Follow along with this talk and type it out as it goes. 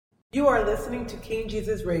You are listening to King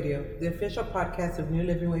Jesus Radio, the official podcast of New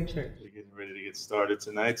Living Way Church. We're getting ready to get started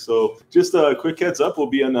tonight. So just a quick heads up, we'll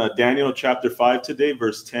be on Daniel chapter 5 today,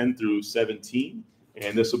 verse 10 through 17.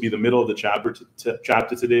 And this will be the middle of the chapter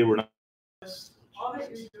today. We're not... All that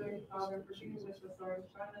you're doing, Father, for being with us, Lord,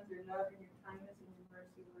 showing us your love and your kindness and your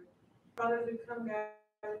mercy, Lord. Father, as we come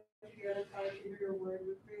gathered together, Father, to hear your word,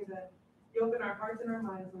 we pray that you open our hearts and our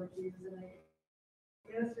minds, Lord Jesus, and that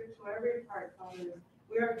you minister to every heart, Father.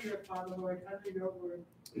 We are here, Father, Lord, under your word.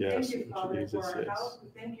 We thank you, Father, Jesus, for our yes. house. We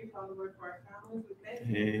thank you, Father, Lord, for our families. We thank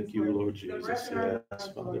you, Jesus, Lord the Jesus. breath in our Yes, lungs,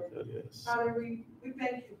 Father Lord. God, yes. Father, we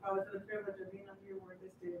thank you, Father, for the privilege of being under your word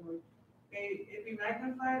this day, Lord. May it be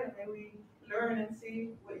magnified and may we learn and see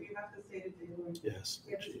what you have to say today, Lord. Yes,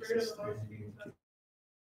 May the Jesus. Spirit of the Lord speak to us,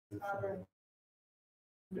 Father.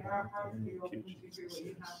 May our hearts be open to hear what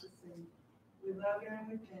you have to say. We love you and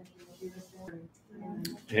we thank you. In Jesus' name.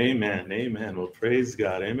 Amen. Amen. Well, praise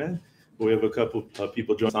God. Amen. We have a couple of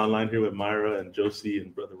people joining us online here with Myra and Josie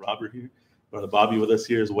and Brother Robert here. Brother Bobby with us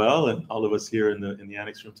here as well, and all of us here in the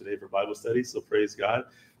annex room today for Bible study. So praise God.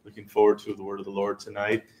 Looking forward to the word of the Lord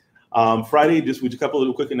tonight. Friday, just with a couple of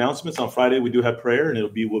little quick announcements. On Friday, we do have prayer, and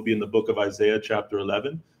we'll be in the book of Isaiah, chapter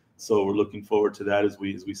 11. So we're looking forward to that as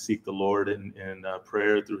we seek the Lord in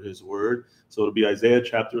prayer through His Word. So it'll be Isaiah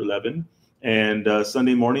chapter 11, and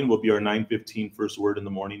Sunday morning will be our 9:15 first word in the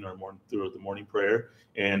morning, through the morning prayer.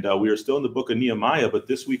 And we are still in the book of Nehemiah, but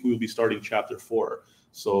this week we will be starting chapter 4.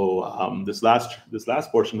 So this last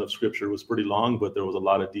portion of Scripture was pretty long, but there was a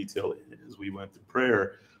lot of detail in it as we went through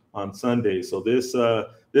prayer on Sunday. So this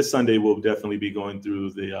Sunday we'll definitely be going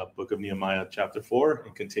through the book of Nehemiah chapter 4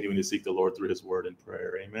 and continuing to seek the Lord through His Word and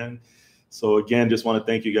prayer. Amen. So again, just want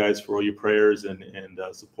to thank you guys for all your prayers and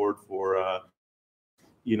support for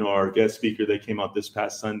our guest speaker that came out this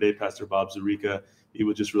past Sunday, Pastor Bob Zurika. He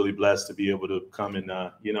was just really blessed to be able to come and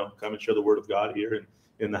share the Word of God here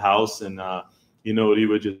in the house. And he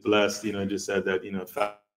was just blessed. Just said that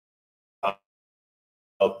felt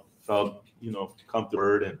come to the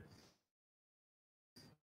Word and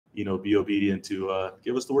be obedient to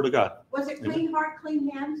give us the Word of God. Was it clean Amen. heart, clean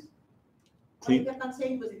hands? Clean. I kept on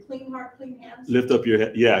saying, was it clean heart, clean hands? Lift up your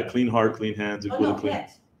head. Yeah, clean heart, clean hands. Oh, no, clean.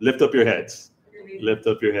 heads. Lift up your heads. Lift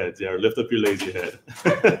up your heads. Yeah, or lift up your lazy head.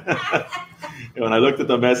 And when I looked at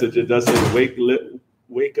the message, it does say,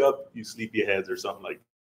 wake up, you sleepy heads, or something like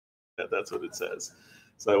that. That's what it says.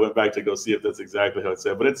 So I went back to go see if that's exactly how it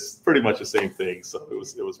said, but it's pretty much the same thing. So it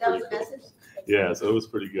was That pretty was the cool. message? Yeah, so it was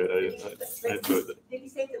pretty good. I enjoyed it. Did he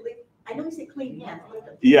say to lift? I know he said clean hands. Lift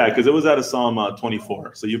up. Yeah, because it was out of Psalm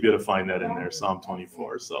 24. So you'll be able to find that in there, Psalm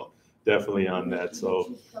 24. So definitely on that.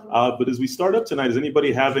 So, but as we start up tonight, does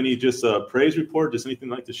anybody have any just praise report, just anything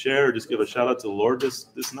like to share, or just give a shout out to the Lord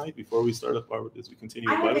this night before we start up as we continue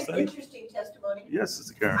I with have Bible an study? interesting testimony. Yes,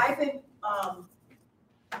 Sister Karen. I've been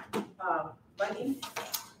running.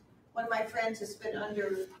 One of my friends has been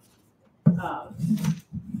under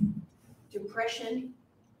depression.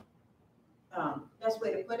 Best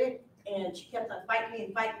way to put it. And she kept on fighting me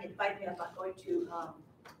about going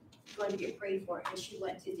to get prayed for, and she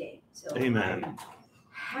went today. So Amen. I'm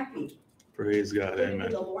happy. Praise God. Put it in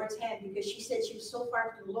Amen. the Lord's hand, because she said she was so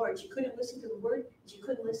far from the Lord, she couldn't listen to the word, she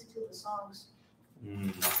couldn't listen to the songs.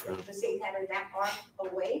 The Satan had her that far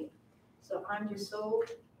away. So I'm just so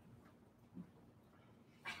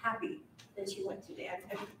happy that she went today.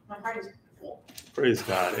 My heart is full. Praise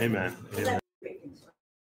God. Amen. Amen. That's great things.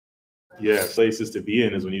 Yeah, places to be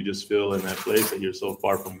in is when you just feel in that place that you're so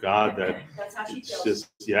far from God that That's how she it's feels. just,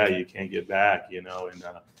 you can't get back, and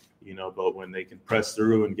but when they can press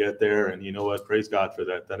through and get there, and you know what, praise God for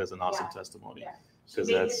that. That is an awesome testimony. Yeah. She Because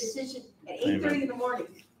made a that's, decision at 8:30 in the morning.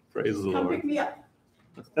 praise the Come Lord. pick me up.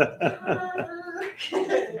 I'm on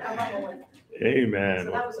my way. Amen.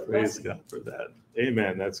 So that was a Praise blessing. God for that.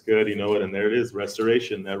 Amen. That's good. You know what? And there it is,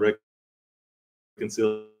 restoration, that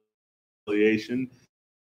reconciliation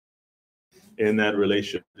in that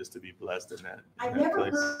relationship, just to be blessed in that. I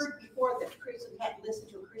never heard before that Christian had to listen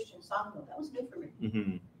to a Christian song, though. That was new for me.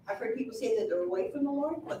 Mm-hmm. I've heard people say that they're away from the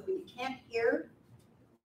Lord, but when you can't hear,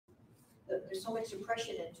 there's so much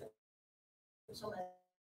depression and so much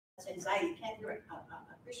anxiety, you can't hear a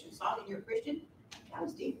Christian song and you're a Christian. That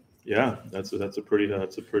was deep. Yeah, that's a pretty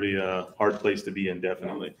hard place to be in,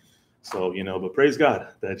 definitely. So, but praise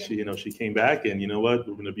God that she came back, and you know what?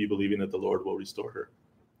 We're going to be believing that the Lord will restore her.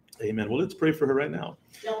 Amen. Well, let's pray for her right now.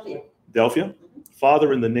 Delphia. Delphia?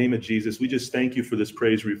 Father, in the name of Jesus, we just thank you for this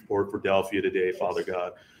praise report for Delphia today, Father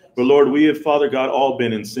God. But Lord, we have, Father God, all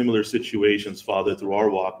been in similar situations, Father, through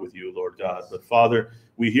our walk with you, Lord God. But Father,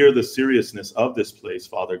 we hear the seriousness of this place,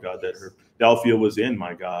 Father God, that her Delphia was in,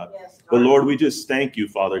 my God. But Lord, we just thank you,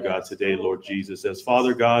 Father God, today, Lord Jesus, as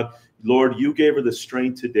Father God, Lord, you gave her the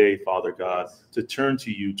strength today, Father God, to turn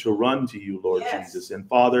to you, to run to you, Lord Jesus. And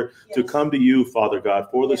Father, to come to you, Father God,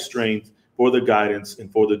 for the strength, for the guidance,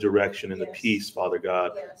 and for the direction and the peace, Father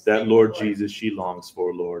God, that, Lord Jesus, she longs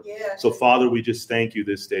for, Lord. So, Father, we just thank you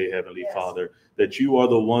this day, Heavenly Father, that you are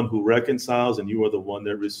the one who reconciles and you are the one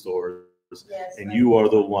that restores. And you are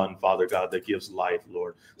the one, Father God, that gives life,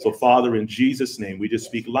 Lord. So, Father, in Jesus' name, we just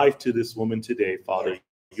speak life to this woman today, Father,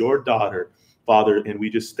 your daughter, Father, and we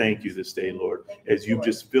just thank you this day, Lord, as you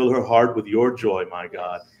just fill her heart with your joy, my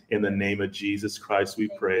God. In the name of Jesus Christ, we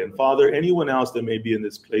pray. And Father, anyone else that may be in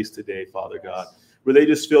this place today, Father God, where they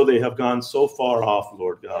just feel they have gone so far off,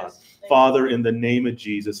 Lord God. Father, in the name of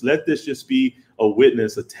Jesus, let this just be a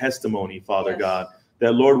witness, a testimony, Father God,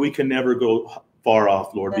 that, Lord, we can never go far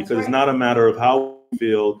off, Lord, because it's not a matter of how we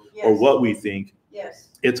feel or what we think.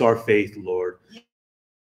 It's our faith, Lord.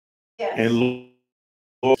 And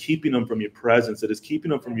Lord, keeping them from your presence, that is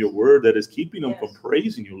keeping them from your word, that is keeping them from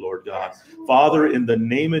praising you, Lord God. Father, in the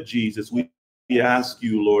name of Jesus, we ask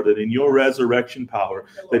you, Lord, that in your resurrection power,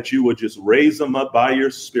 that you would just raise them up by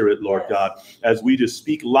your spirit, Lord God, as we just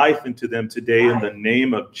speak life into them today in the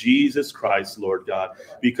name of Jesus Christ, Lord God,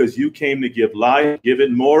 because you came to give life, give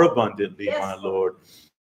it more abundantly, my Lord.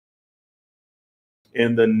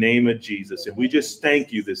 In the name of Jesus. And we just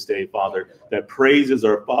thank you this day, Father, that praises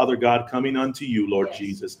are, Father God, coming unto you, Lord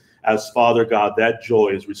Jesus, as Father God, that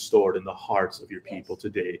joy is restored in the hearts of your people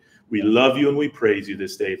today. We love you and we praise you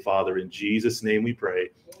this day, Father. In Jesus' name we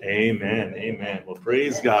pray. Amen. Amen. Well,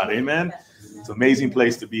 praise God. Amen. It's an amazing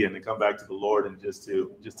place to be in, to come back to the Lord and just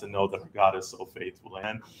to know that our God is so faithful.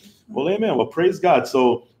 And well, amen. Well, praise God.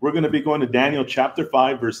 So we're going to be going to Daniel chapter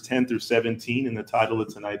 5, verse 10 through 17. And the title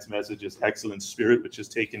of tonight's message is Excellent Spirit, which is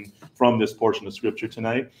taken from this portion of scripture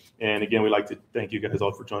tonight. And again, we'd like to thank you guys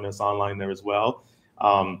all for joining us online there as well.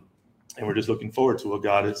 And we're just looking forward to what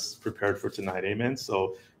God has prepared for tonight. Amen.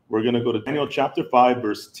 So we're going to go to Daniel chapter 5,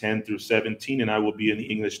 verse 10 through 17, and I will be in the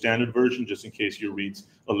English Standard Version just in case you read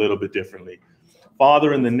a little bit differently.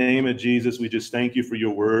 Father, in the name of Jesus, we just thank you for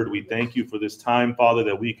your word. We thank you for this time, Father,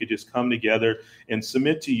 that we could just come together and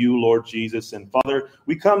submit to you, Lord Jesus. And Father,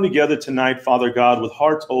 we come together tonight, Father God, with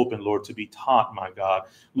hearts open, Lord, to be taught, my God.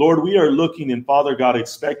 Lord, we are looking and, Father God,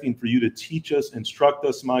 expecting for you to teach us, instruct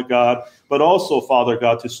us, my God, but also, Father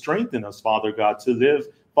God, to strengthen us, Father God, to live,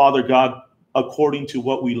 Father God, according to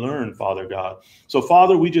what we learn, Father God. So,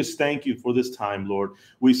 Father, we just thank you for this time, Lord.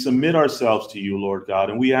 We submit ourselves to you, Lord God,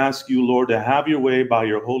 and we ask you, Lord, to have your way by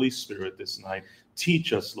your Holy Spirit this night.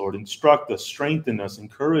 Teach us, Lord, instruct us, strengthen us,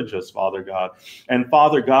 encourage us, Father God. And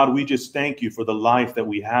Father God, we just thank you for the life that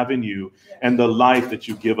we have in you and the life that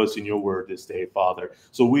you give us in your word this day, Father.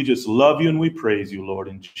 So we just love you and we praise you, Lord,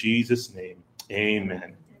 in Jesus' name.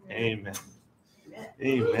 Amen. Amen.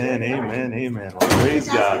 Amen, amen, amen. Well, praise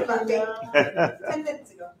God. 10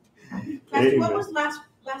 minutes ago. Pastor, what was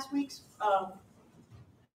last week's thought?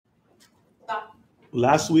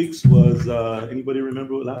 Last week's was, anybody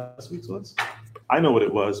remember what last week's was? I know what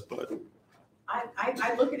it was, but.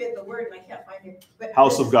 I look at it in the word and I can't find it. But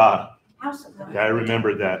House of God. House of God. Yeah, I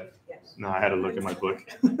remembered that. Yes. No, I had to look at my book.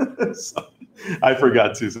 So, I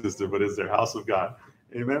forgot too, sister, but it's their House of God.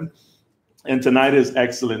 Amen. And tonight is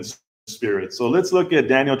Excellent Spirit. So let's look at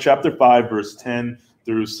Daniel chapter 5, verse 10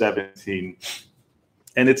 through 17.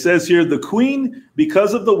 And it says here, the queen,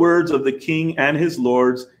 because of the words of the king and his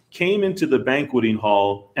lords, came into the banqueting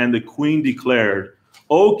hall, and the queen declared,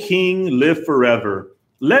 O king, live forever.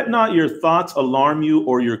 Let not your thoughts alarm you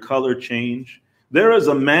or your color change. There is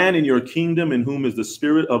a man in your kingdom in whom is the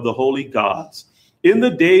spirit of the holy gods. In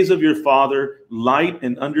the days of your father, light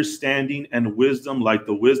and understanding and wisdom like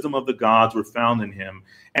the wisdom of the gods were found in him.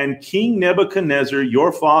 And King Nebuchadnezzar,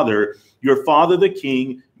 your father the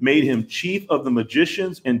king, made him chief of the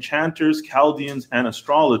magicians, enchanters, Chaldeans, and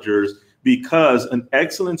astrologers, because an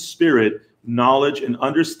excellent spirit, knowledge, and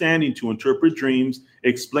understanding to interpret dreams,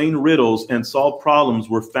 explain riddles, and solve problems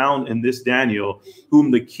were found in this Daniel,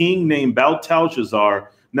 whom the king named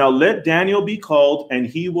Belteshazzar. Now let Daniel be called, and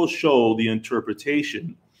he will show the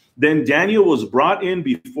interpretation. Then Daniel was brought in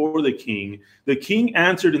before the king. The king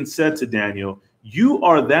answered and said to Daniel, you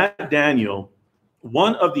are that Daniel,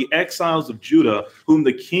 one of the exiles of Judah, whom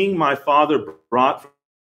the king my father brought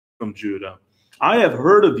from Judah. I have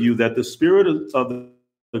heard of you that the spirit of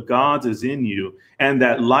the gods is in you, and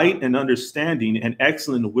that light and understanding and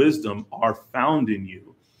excellent wisdom are found in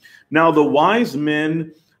you. Now the wise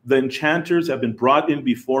men, the enchanters, have been brought in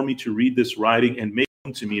before me to read this writing and make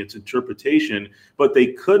known to me its interpretation, but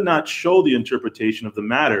they could not show the interpretation of the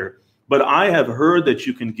matter. But I have heard that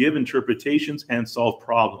you can give interpretations and solve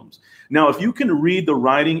problems. Now, if you can read the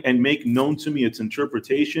writing and make known to me its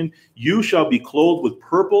interpretation, you shall be clothed with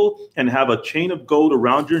purple and have a chain of gold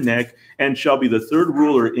around your neck, and shall be the third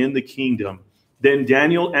ruler in the kingdom. Then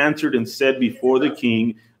Daniel answered and said before the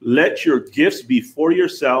king, let your gifts be for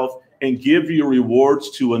yourself, and give your rewards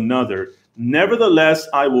to another. Nevertheless,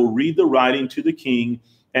 I will read the writing to the king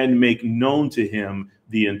and make known to him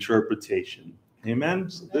the interpretation. Amen.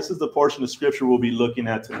 So this is the portion of scripture we'll be looking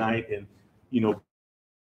at tonight and,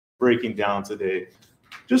 breaking down today.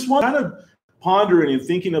 Just want to kind of pondering and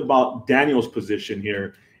thinking about Daniel's position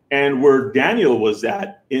here and where Daniel was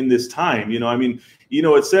at in this time.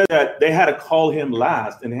 It said that they had to call him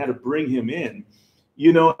last and they had to bring him in,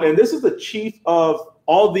 and this is the chief of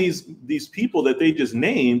all these people that they just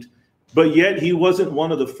named, but yet he wasn't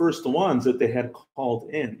one of the first ones that they had called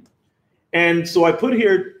in. And so I put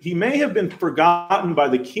here, he may have been forgotten by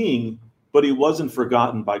the king, but he wasn't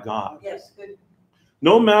forgotten by God. Yes, good.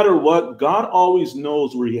 No matter what, God always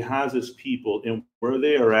knows where he has his people and where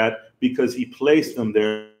they are at, because he placed them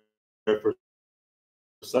there for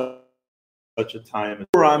such a time.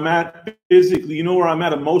 Where I'm at physically, where I'm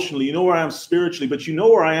at emotionally, where I am spiritually, but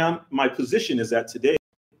where I am, my position is at today.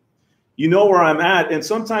 Where I'm at, and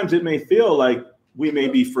sometimes it may feel like we may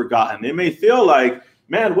be forgotten. It may feel like,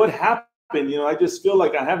 man, what happened? I just feel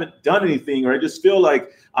like I haven't done anything, or I just feel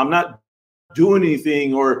like I'm not doing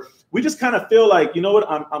anything, or we just kind of feel like,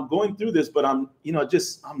 I'm going through this, but I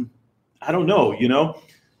don't know,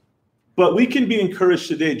 But we can be encouraged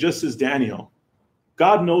today, just as Daniel.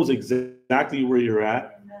 God knows exactly where you're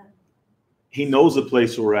at. He knows the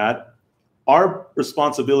place we're at. Our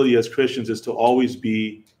responsibility as Christians is to always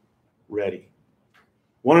be ready.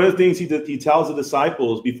 One of the things he tells the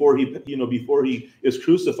disciples before he is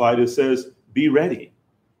crucified, it says, be ready.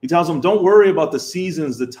 He tells them, don't worry about the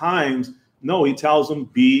seasons, the times. No, he tells them,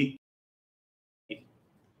 be ready.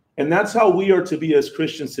 And that's how we are to be as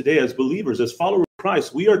Christians today, as believers, as followers of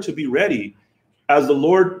Christ. We are to be ready as the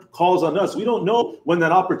Lord calls on us. We don't know when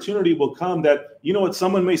that opportunity will come that,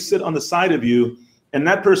 someone may sit on the side of you and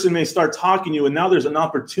that person may start talking to you, and now there's an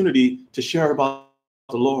opportunity to share about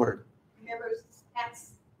the Lord. Remember,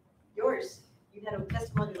 that's yours. You had a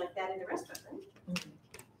testimony like that in the restaurant, right?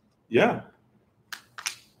 Yeah.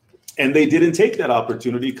 And they didn't take that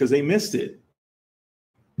opportunity because they missed it.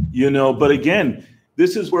 But again,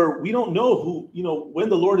 this is where we don't know who, when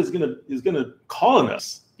the Lord is gonna call on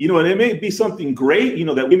us. And it may be something great,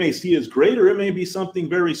 that we may see as great, or it may be something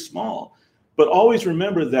very small. But always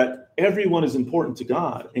remember that everyone is important to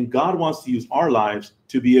God, and God wants to use our lives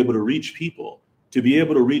to be able to reach people, to be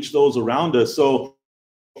able to reach those around us. So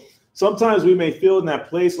sometimes we may feel in that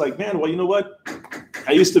place like, man, well, you know what?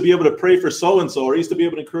 I used to be able to pray for so-and-so, or I used to be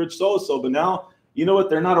able to encourage so-and-so, but now,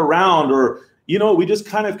 they're not around, or, we just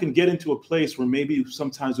kind of can get into a place where maybe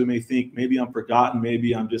sometimes we may think, maybe I'm forgotten,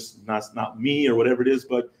 maybe I'm just not me, or whatever it is.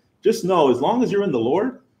 But just know, as long as you're in the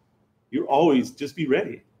Lord, you're always just be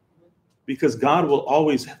ready, because God will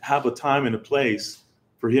always have a time and a place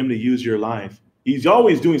for him to use your life. He's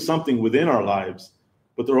always doing something within our lives,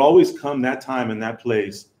 but there always come that time and that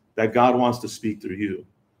place that God wants to speak through you,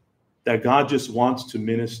 that God just wants to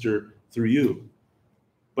minister through you.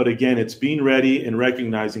 But again, it's being ready and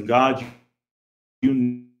recognizing, God,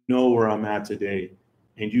 you know where I'm at today,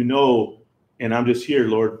 and and I'm just here,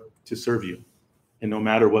 Lord, to serve you, and no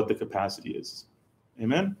matter what the capacity is.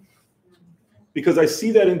 Amen? Because I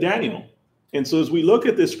see that in Daniel. And so as we look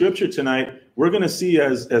at this scripture tonight, we're going to see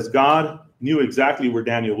as God knew exactly where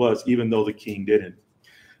Daniel was, even though the king didn't.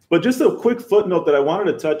 But just a quick footnote that I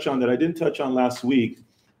wanted to touch on that I didn't touch on last week.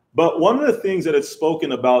 But one of the things that it's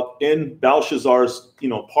spoken about in Belshazzar's,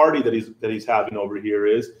 party that he's having over here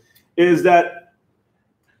is that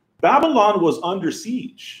Babylon was under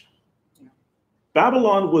siege.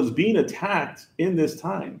 Babylon was being attacked in this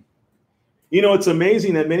time. It's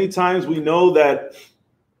amazing that many times we know that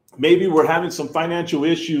maybe we're having some financial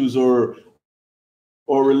issues or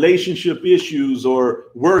relationship issues or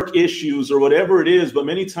work issues or whatever it is. But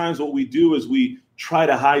many times what we do is we try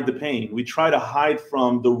to hide the pain. We try to hide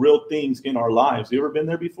from the real things in our lives. You ever been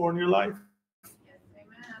there before in your life?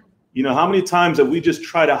 How many times have we just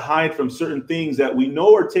tried to hide from certain things that we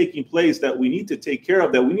know are taking place, that we need to take care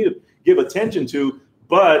of, that we need to give attention to,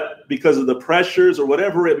 but because of the pressures or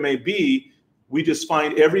whatever it may be, we just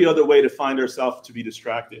find every other way to find ourselves to be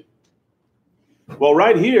distracted. Well,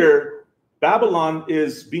 right here, Babylon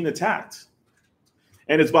is being attacked.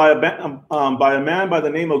 And it's by a man by the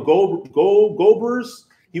name of Gobers.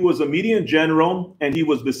 He was a Median general, and he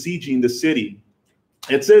was besieging the city.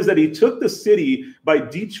 It says that he took the city by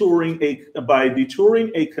detouring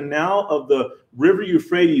a canal of the river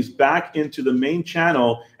Euphrates back into the main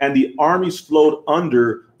channel, and the armies flowed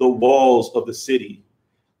under the walls of the city.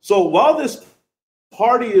 So while this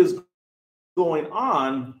party is going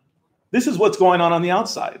on, this is what's going on the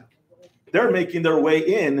outside. They're making their way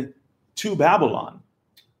in to Babylon,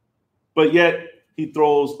 but yet he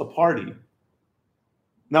throws a party.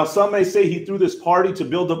 Now, some may say he threw this party to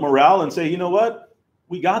build up morale and say, you know what?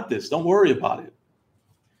 We got this. Don't worry about it.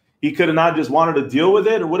 He could have not just wanted to deal with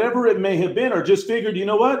it or whatever it may have been, or just figured, you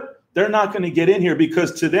know what? They're not going to get in here,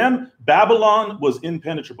 because to them, Babylon was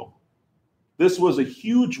impenetrable. This was a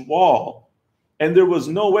huge wall, and there was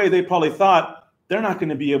no way. They probably thought they're not going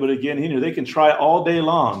to be able to get in here. They can try all day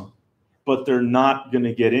long, but they're not going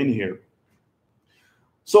to get in here.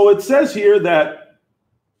 So it says here that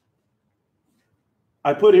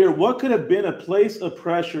I put here, what could have been a place of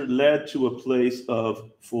pressure led to a place of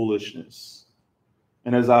foolishness?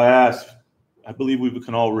 And as I asked, I believe we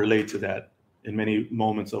can all relate to that in many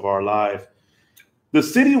moments of our life. The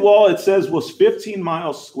city wall, it says, was 15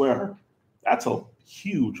 miles square. That's a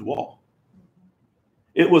huge wall.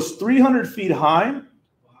 It was 300 feet high,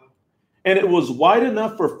 and it was wide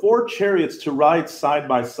enough for 4 chariots to ride side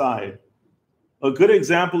by side. A good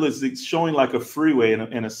example is it's showing like a freeway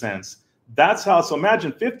in a sense. That's how, so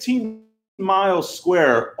imagine 15 miles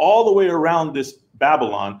square all the way around this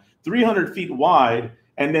Babylon, 300 feet wide,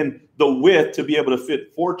 and then the width to be able to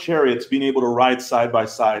fit 4 chariots being able to ride side by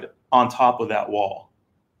side on top of that wall.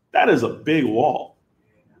 That is a big wall.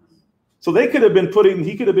 So he could have been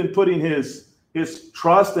putting his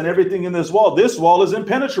trust and everything in this wall. This wall is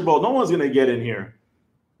impenetrable. No one's going to get in here.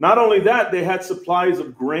 Not only that, they had supplies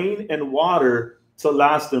of grain and water to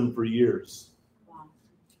last them for years.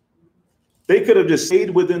 They could have just stayed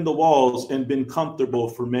within the walls and been comfortable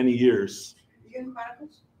for many years. You in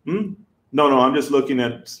Chronicles? No, I'm just looking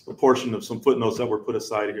at a portion of some footnotes that were put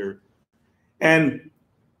aside here. And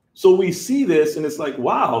so we see this, and it's like,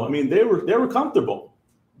 wow, I mean, they were comfortable.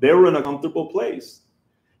 They were in a comfortable place.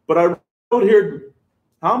 But I wrote here,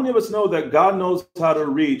 how many of us know that God knows how to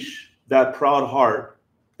reach that proud heart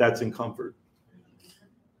that's in comfort?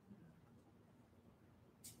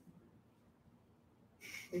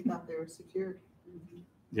 They thought they were secure.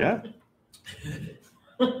 Yeah.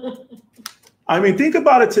 I mean, think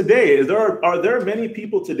about it today. Are there many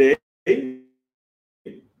people today who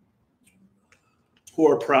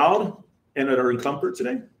are proud and that are in comfort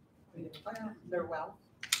today? Their wealth.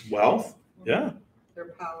 Wealth, yeah.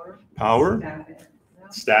 Their power. Power,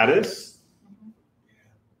 status.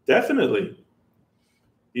 Definitely.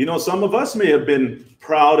 You know, some of us may have been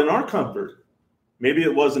proud in our comfort. Maybe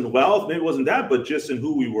it wasn't wealth, maybe it wasn't that, but just in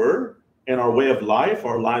who we were and our way of life,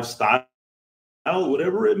 our lifestyle,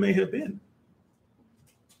 whatever it may have been.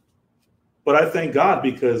 But I thank God,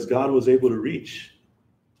 because God was able to reach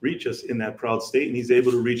us in that proud state, and he's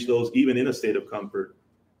able to reach those even in a state of comfort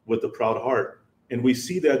with a proud heart. And we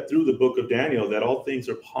see that through the book of Daniel, that all things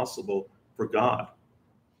are possible for God.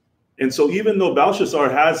 And so even though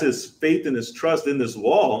Belshazzar has his faith and his trust in this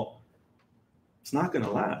wall, it's not going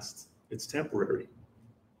to last. It's temporary.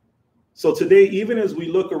 So today, even as we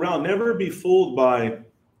look around, never be fooled by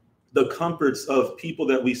the comforts of people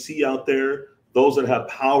that we see out there, those that have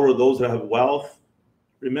power, those that have wealth.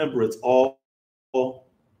 Remember, it's all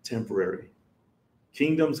temporary.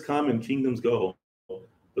 Kingdoms come and kingdoms go,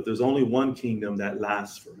 but there's only one kingdom that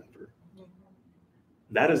lasts forever.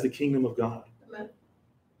 That is the kingdom of God. Amen.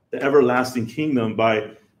 The everlasting kingdom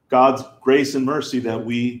by God's grace and mercy that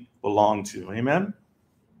we belong to. Amen.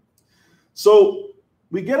 So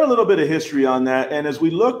we get a little bit of history on that. And as we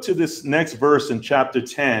look to this next verse in chapter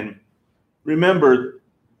 10, remember,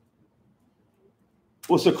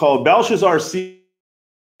 what's it called? Belshazzar sees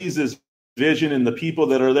this vision and the people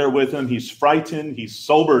that are there with him. He's frightened. He's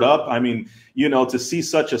sobered up. I mean, you know, to see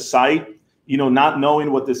such a sight, you know, not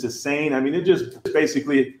knowing what this is saying. I mean, it just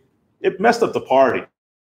basically, it messed up the party,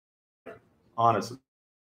 honestly.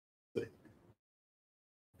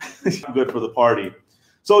 Good for the party.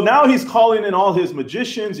 So now he's calling in all his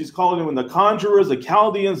magicians. He's calling in the conjurers, the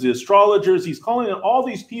Chaldeans, the astrologers. He's calling in all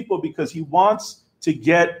these people because he wants to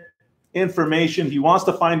get information. He wants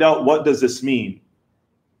to find out, what does this mean?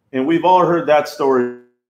 And we've all heard that story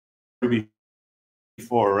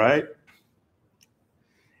before, right?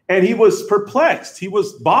 And he was perplexed. He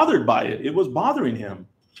was bothered by it. It was bothering him.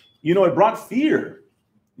 You know, it brought fear.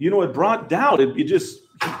 You know, it brought doubt.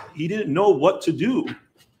 he didn't know what to do.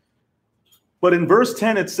 But in verse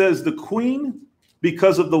 10, it says, the queen,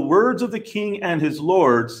 because of the words of the king and his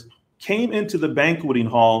lords, came into the banqueting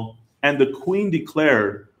hall, and the queen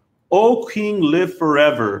declared, O king, live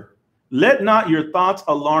forever. Let not your thoughts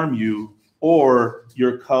alarm you or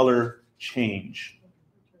your color change.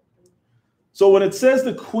 So when it says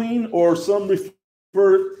the queen, or some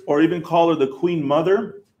refer or even call her the queen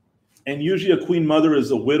mother, and usually a queen mother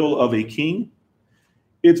is a widow of a king,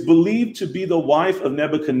 it's believed to be the wife of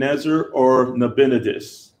Nebuchadnezzar or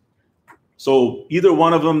Nabonidus. So either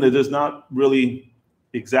one of them, that is not really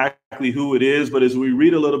exactly who it is, but as we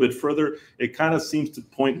read a little bit further, it kind of seems to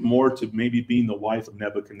point more to maybe being the wife of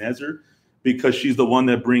Nebuchadnezzar, because she's the one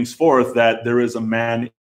that brings forth that there is a man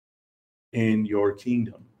in your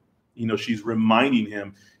kingdom. You know, she's reminding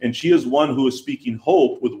him, and she is one who is speaking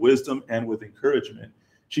hope with wisdom and with encouragement.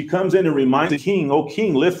 She comes in and reminds the king, "O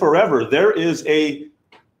king, live forever. There is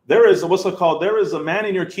what's it called? There is a man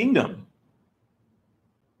in your kingdom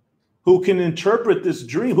who can interpret this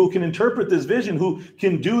dream, who can interpret this vision, who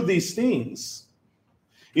can do these things."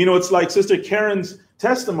 You know, it's like Sister Karen's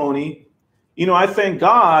testimony. You know, I thank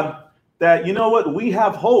God that, you know what, we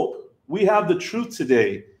have hope. We have the truth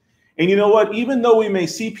today. And you know what, even though we may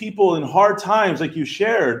see people in hard times like you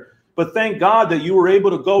shared, but thank God that you were able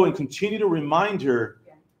to go and continue to remind her,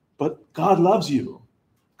 but God loves you.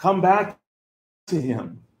 Come back to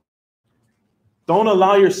him. Don't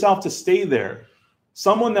allow yourself to stay there.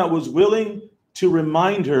 Someone that was willing to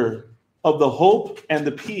remind her of the hope and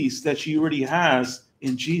the peace that she already has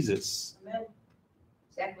in Jesus. Amen.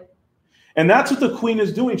 Exactly. And that's what the queen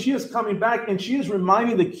is doing. She is coming back and she is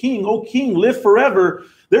reminding the king, "O king, live forever.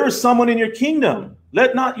 There is someone in your kingdom.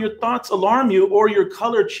 Let not your thoughts alarm you or your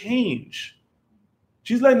color change."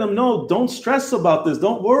 She's letting them know, don't stress about this.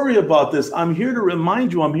 Don't worry about this. I'm here to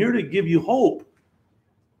remind you. I'm here to give you hope.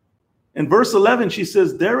 In verse 11, she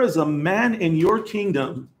says, "There is a man in your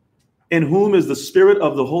kingdom in whom is the spirit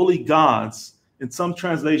of the holy gods." In some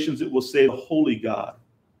translations, it will say the holy God.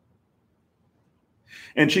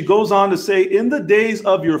 And she goes on to say, "In the days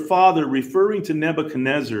of your father," referring to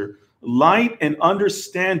Nebuchadnezzar, "light and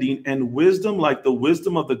understanding and wisdom like the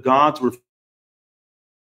wisdom of the gods were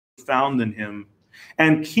found in him.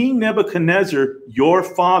 And King Nebuchadnezzar, your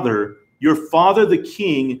father the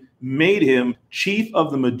king, made him chief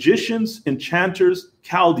of the magicians, enchanters,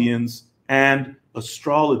 Chaldeans, and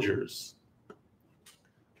astrologers."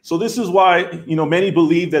 So this is why, you know, many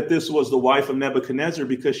believe that this was the wife of Nebuchadnezzar,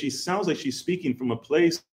 because she sounds like she's speaking from a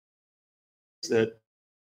place that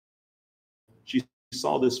she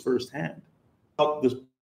saw this firsthand. The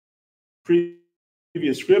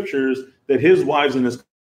previous scriptures that his wives and his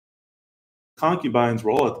concubines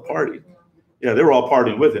were all at the party. Yeah, they were all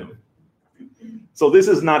partying with him. So this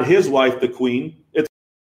is not his wife, the queen. It's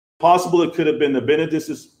possible it could have been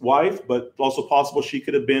Nabonidus' wife, but also possible she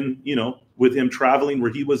could have been, you know, with him traveling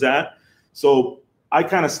where he was at. So I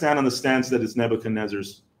kind of stand on the stance that it's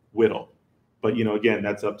Nebuchadnezzar's widow. But, you know, again,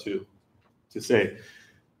 that's up to say.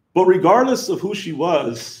 But regardless of who she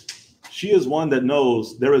was, she is one that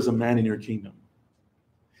knows there is a man in your kingdom.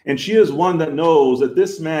 And she is one that knows that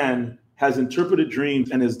this man has interpreted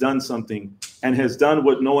dreams and has done something and has done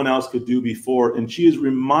what no one else could do before. And she is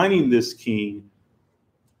reminding this king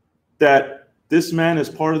that this man is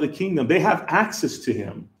part of the kingdom. They have access to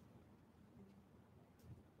him.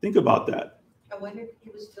 Think about that. I wonder if he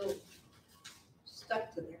was still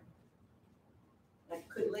stuck to there. Like,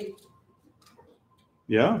 couldn't leave.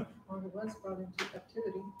 Yeah. Well, he was brought into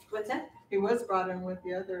captivity. What's that? He was brought in with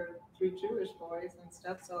the other 3 Jewish boys and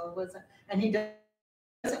stuff, so it wasn't, and he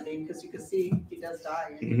doesn't mean, because you can see he does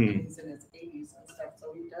die, and he's in his 80s and stuff,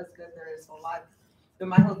 so he does good there his whole life. But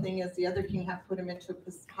my whole thing is the other king have put him into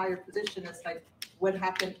a higher position. It's like, what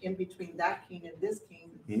happened in between that king and this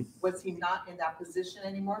king? Was he not in that position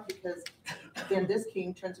anymore? Because then this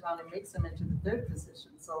king turns around and makes him into the 3rd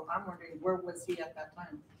position. So I'm wondering, where was he at that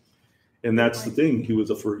time? And that's the thing. He was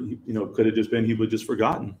could have just been, he was just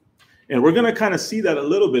forgotten. And we're going to kind of see that a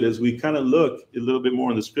little bit as we kind of look a little bit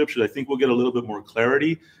more in the scriptures. I think we'll get a little bit more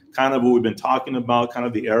clarity, kind of what we've been talking about, kind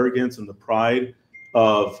of the arrogance and the pride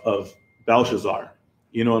of Belshazzar.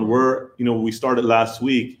 You know, and we started last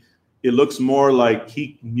week. It looks more like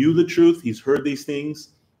he knew the truth. He's heard these things,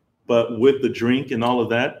 but with the drink and all of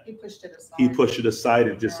that, he pushed it aside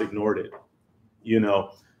and just ignored it, you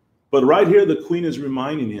know. But right here, the queen is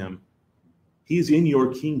reminding him, he's in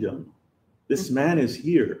your kingdom. This man is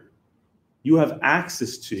here. You have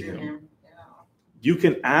access to him. You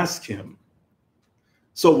can ask him.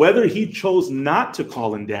 So whether he chose not to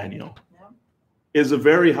call in Daniel is a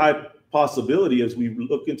very high possibility as we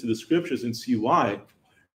look into the scriptures and see why.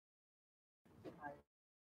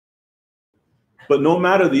 But no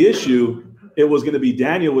matter the issue, it was going to be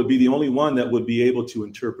Daniel would be the only one that would be able to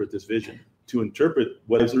interpret this vision, to interpret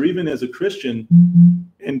what is, or even as a Christian.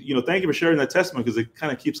 And, thank you for sharing that testimony, because it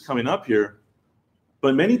kind of keeps coming up here.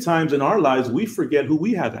 But many times in our lives, we forget who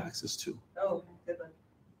we have access to. Oh, good one.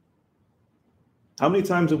 How many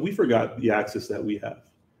times have we forgot the access that we have?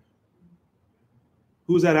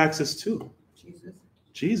 Who's that access to? Jesus.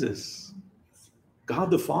 Jesus,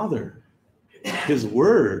 God the Father, his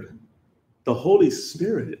word, the Holy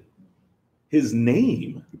Spirit, his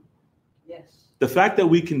name, Yes. the fact that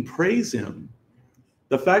we can praise him,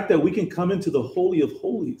 the fact that we can come into the Holy of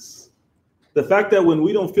Holies, the fact that when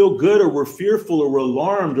we don't feel good or we're fearful or we're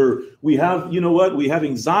alarmed or we have, we have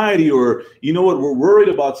anxiety or, we're worried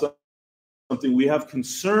about something, we have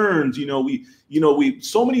concerns, we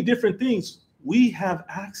so many different things, we have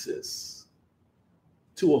access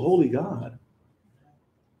to a holy God,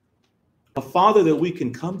 a Father that we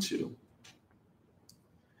can come to.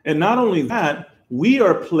 And not only that, we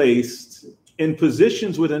are placed in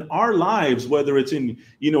positions within our lives, whether it's in,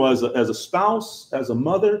 as a spouse, as a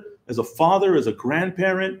mother, as a father, as a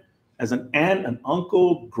grandparent, as an aunt, an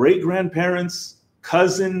uncle, great-grandparents,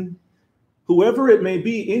 cousin, whoever it may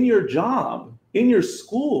be, in your job, in your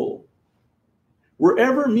school,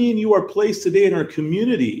 wherever me and you are placed today in our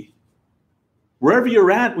community, wherever you're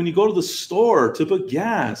at, when you go to the store to put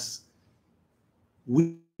gas,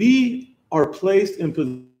 we are placed in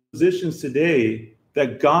positions today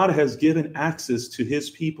that God has given access to his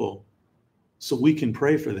people so we can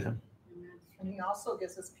pray for them. And he also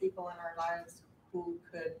gives us people in our lives who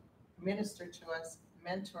could minister to us,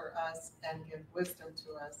 mentor us, and give wisdom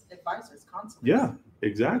to us, advisors, counselors. Yeah,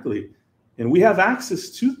 exactly. And we have access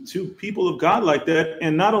to people of God like that.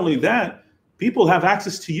 And not only that, people have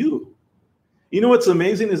access to you. What's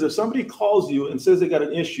amazing is if somebody calls you and says they got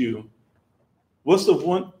an issue, what's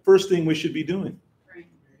the first thing we should be doing?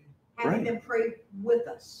 Having them pray with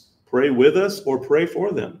us. Pray with us or pray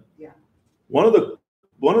for them. Yeah. One of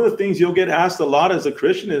the things you'll get asked a lot as a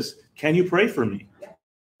Christian is, can you pray for me? Yeah.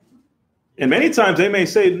 And many times they may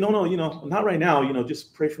say, no, not right now,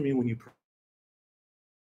 just pray for me when you pray.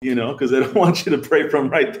 Because they don't want you to pray from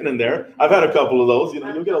right then and there. I've had a couple of those,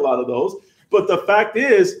 you'll get a lot of those. But the fact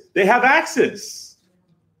is, they have access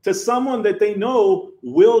to someone that they know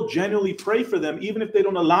will genuinely pray for them, even if they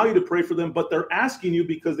don't allow you to pray for them, but they're asking you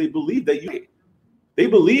because they believe that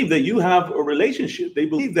you have a relationship. They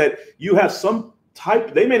believe that you have some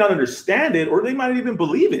type, they may not understand it, or they might not even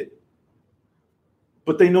believe it,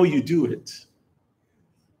 but they know you do it.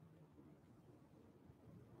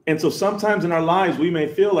 And so sometimes in our lives, we may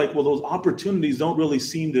feel like, well, those opportunities don't really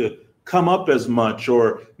seem to come up as much,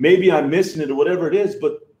 or maybe I'm missing it or whatever it is,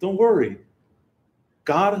 but don't worry.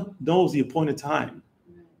 God knows the appointed time.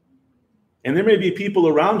 And there may be people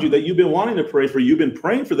around you that you've been wanting to pray for. You've been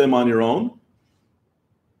praying for them on your own,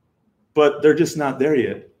 but they're just not there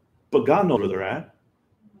yet. But God knows where they're at.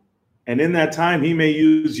 And in that time, he may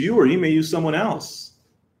use you or he may use someone else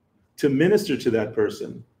to minister to that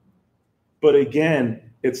person. But again,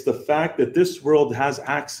 it's the fact that this world has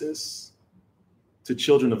access to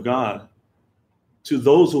children of God, to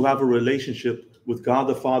those who have a relationship with God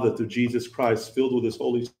the Father through Jesus Christ, filled with his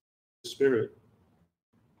Holy Spirit.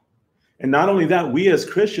 And not only that, we as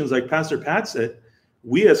Christians, like Pastor Pat said,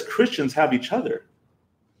 we as Christians have each other.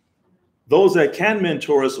 Those that can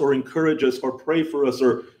mentor us or encourage us or pray for us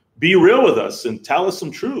or be real with us and tell us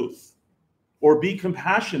some truth, or be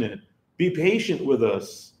compassionate, be patient with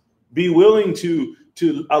us, be willing to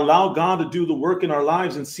allow God to do the work in our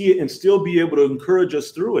lives and see it and still be able to encourage us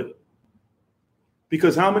through it.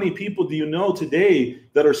 Because how many people do you know today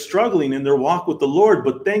that are struggling in their walk with the Lord,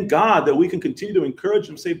 but thank God that we can continue to encourage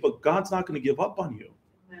them, say, but God's not going to give up on you.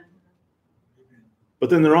 Amen. But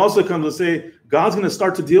then there also comes to say, God's going to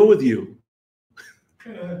start to deal with you.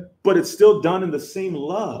 But it's still done in the same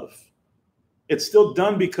love. It's still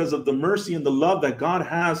done because of the mercy and the love that God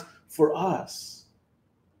has for us.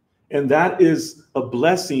 And that is a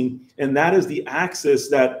blessing. And that is the access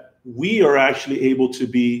that we are actually able to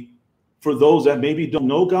be for those that maybe don't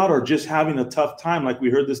know God or just having a tough time, like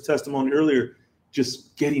we heard this testimony earlier,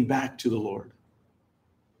 just getting back to the Lord.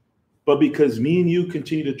 But because me and you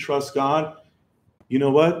continue to trust God, you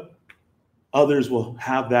know what? Others will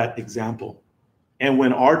have that example. And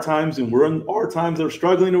when our times and we're in our times that are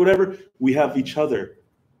struggling or whatever, we have each other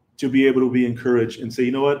to be able to be encouraged and say,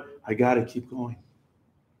 you know what? I got to keep going.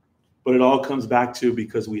 But it all comes back to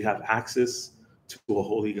because we have access to a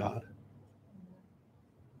holy God.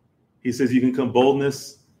 He says you can come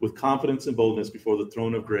with confidence and boldness before the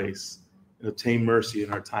throne of grace and obtain mercy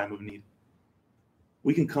in our time of need.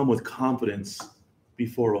 We can come with confidence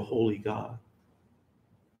before a holy God.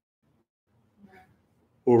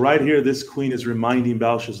 Well, right here, this queen is reminding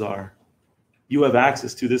Belshazzar, you have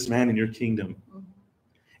access to this man in your kingdom.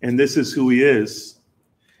 And this is who he is.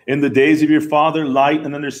 In the days of your father, light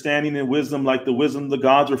and understanding and wisdom, like the wisdom of the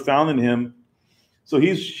gods, were found in him. So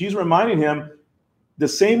she's reminding him, the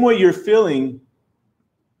same way you're feeling,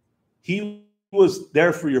 he was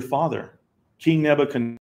there for your father, King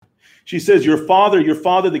Nebuchadnezzar. She says, your father,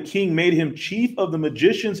 the king, made him chief of the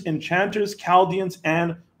magicians, enchanters, Chaldeans,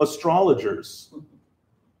 and astrologers.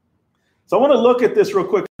 So I want to look at this real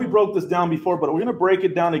quick. We broke this down before, but we're going to break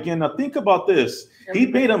it down again. Now think about this. He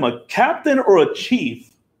made him a captain or a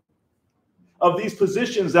chief of these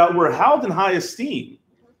positions that were held in high esteem.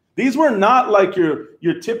 These were not like your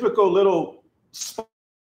typical little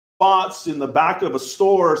spots in the back of a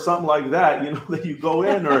store or something like that, that you go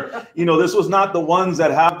in, or, this was not the ones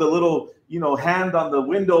that have the little, hand on the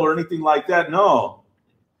window or anything like that. No,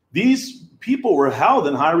 these people were held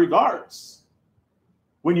in high regards.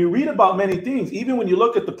 When you read about many things, even when you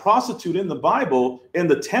look at the prostitute in the Bible, in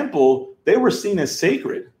the temple, they were seen as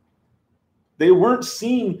sacred. They weren't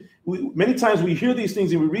seen. Many times we hear these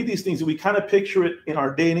things and we read these things and we kind of picture it in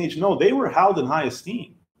our day and age. No, they were held in high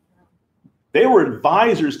esteem. They were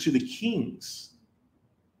advisors to the kings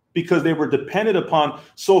because they were dependent upon.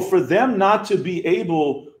 So for them not to be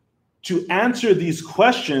able to answer these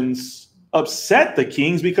questions upset the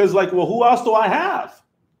kings, because who else do I have?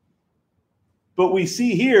 But we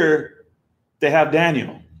see here they have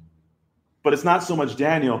Daniel. But it's not so much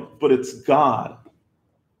Daniel, but it's God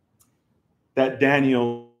that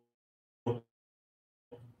Daniel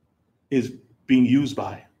is being used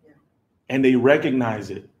by. And they recognize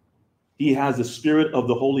it. He has the spirit of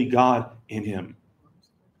the holy God in him.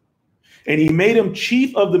 And he made him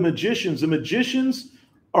chief of the magicians. The magicians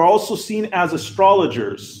are also seen as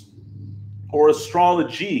astrologers or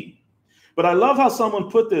astrology. But I love how someone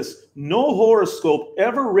put this. No horoscope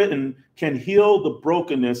ever written can heal the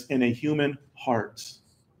brokenness in a human heart.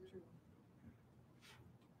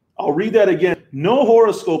 I'll read that again. No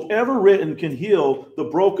horoscope ever written can heal the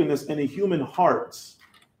brokenness in a human heart.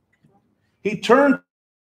 He turned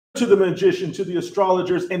to the magician, to the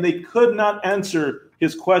astrologers, and they could not answer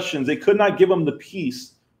his questions. They could not give him the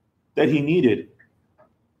peace that he needed.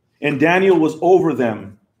 And Daniel was over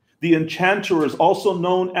them. The enchanters, also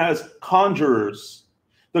known as conjurers.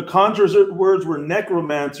 The conjurers' words were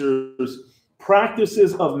necromancers,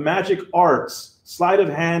 practices of magic arts, sleight of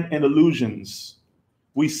hand, and illusions.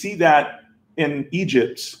 We see that in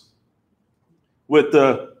Egypt with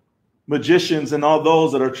the magicians and all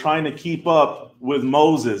those that are trying to keep up with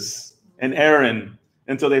Moses and Aaron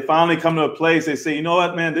until they finally come to a place. They say, you know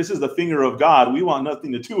what, man, this is the finger of God. We want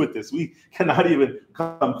nothing to do with this. We cannot even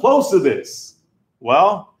come close to this.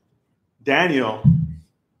 Well, Daniel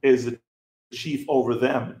is the chief over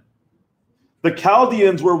them. The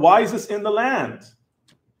Chaldeans were wisest in the land.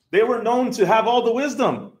 They were known to have all the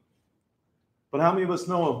wisdom. But how many of us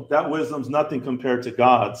know that wisdom's nothing compared to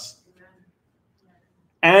God's?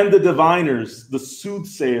 And the diviners, the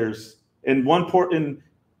soothsayers, and one part in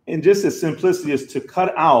just as simplicity as to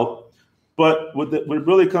cut out, but what it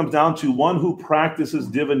really comes down to, one who practices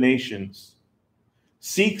divinations,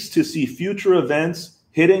 seeks to see future events,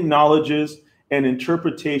 hidden knowledges, and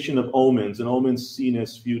interpretation of omens, and omens seen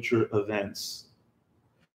as future events.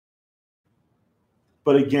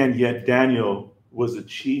 But again, yet Daniel was the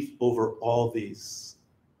chief over all these,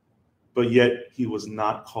 but yet he was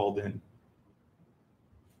not called in.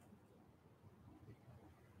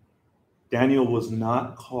 Daniel was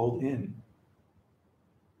not called in.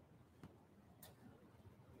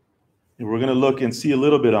 And we're going to look and see a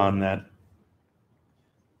little bit on that.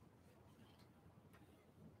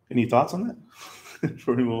 Any thoughts on that?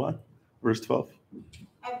 Before we move on? Verse 12.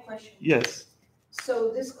 I have a question. Yes.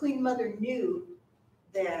 So this queen mother knew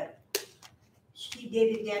that he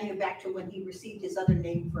dated Daniel back to when he received his other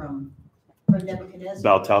name from Nebuchadnezzar.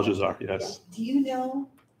 Belteshazzar, yes. Yeah. Do you know,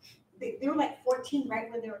 they were like 14,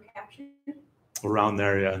 right, when they were captured? Around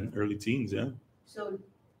there, yeah, in early teens, yeah. So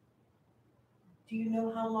do you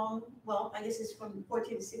know how long? Well, I guess it's from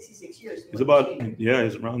 14 to 66 years. It's about,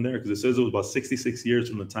 it's around there, because it says it was about 66 years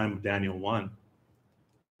from the time of Daniel 1.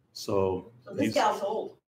 So this gal's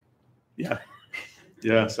old. Yeah.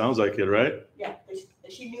 Yeah, sounds like it, right? Yeah,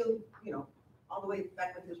 she knew, all the way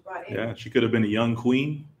back when he was brought in. Yeah, she could have been a young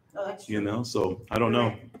queen, Oh, that's true. so I don't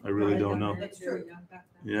know. I really don't know. That's true.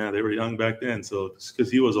 Yeah, they were young back then, so just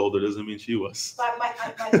because he was older doesn't mean she was. But my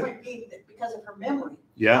point being that because of her memory.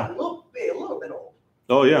 Yeah. A little bit old.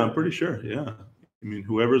 Oh, yeah, I'm pretty sure, yeah. I mean,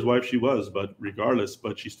 whoever's wife she was, but regardless,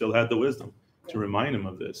 but she still had the wisdom to remind him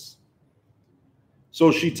of this.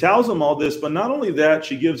 So she tells him all this, but not only that,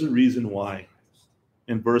 she gives a reason why.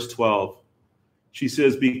 in verse 12. She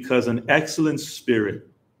says, because an excellent spirit,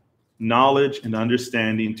 knowledge and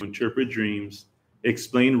understanding to interpret dreams,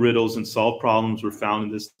 explain riddles, and solve problems were found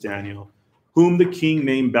in this Daniel, whom the king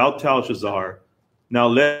named Belteshazzar. Now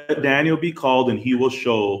let Daniel be called, and he will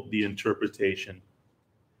show the interpretation.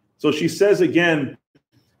 So she says again,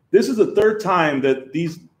 this is the third time that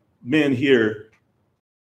these men here,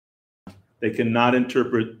 they cannot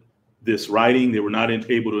interpret this writing. They were not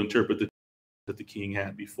able to interpret the that the king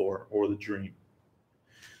had before, or the dream.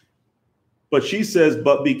 But she says,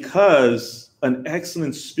 but because an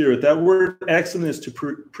excellent spirit, that word excellent is to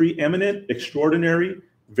preeminent, extraordinary,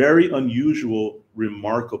 very unusual,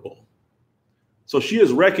 remarkable. So she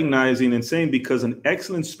is recognizing and saying, because an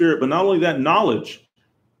excellent spirit, but not only that, knowledge,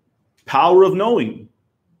 power of knowing,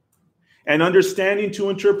 and understanding to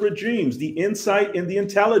interpret dreams, the insight and the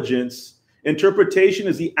intelligence. Interpretation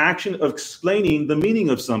is the action of explaining the meaning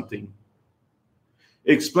of something,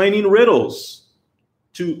 explaining riddles,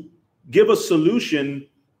 to give a solution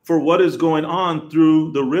for what is going on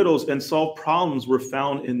through the riddles and solve problems were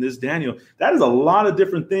found in this Daniel. That is a lot of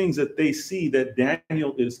different things that they see that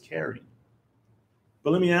Daniel is carrying.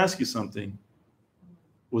 But let me ask you something.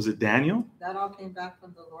 Was it Daniel? That all came back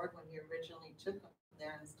from the Lord when he originally took him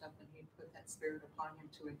there and stuff, and he put that spirit upon him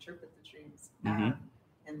to interpret the dreams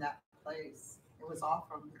in that place. It was all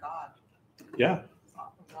from God. Yeah.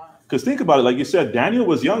 Because think about it, like you said, Daniel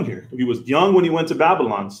was young here. He was young when he went to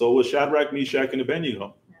Babylon. So was Shadrach, Meshach, and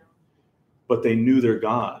Abednego. Yeah. But they knew their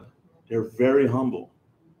God. They're very humble.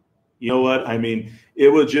 You know what? I mean, it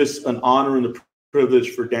was just an honor and a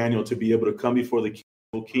privilege for Daniel to be able to come before the king.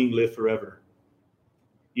 Will King live forever?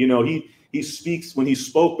 You know, he speaks, when he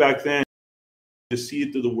spoke back then, to see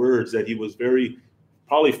it through the words that he was very,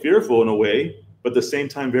 probably fearful in a way, but at the same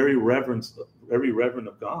time, very reverent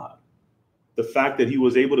of God. The fact that he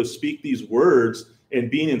was able to speak these words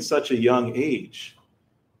and being in such a young age,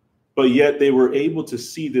 but yet they were able to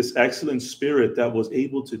see this excellent spirit that was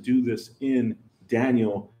able to do this in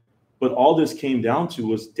Daniel. But all this came down to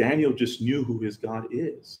was Daniel just knew who his God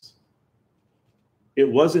is. It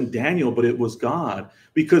wasn't Daniel, but it was God,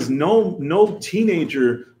 because no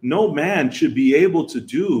teenager, no man should be able to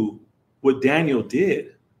do what Daniel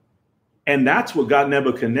did. And that's what got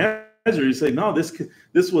Nebuchadnezzar. He said, no,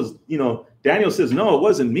 this was, Daniel says, no, it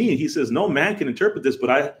wasn't me. He says, no man can interpret this,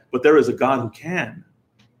 but there is a God who can.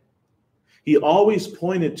 He always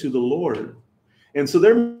pointed to the Lord. And so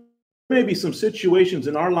there may be some situations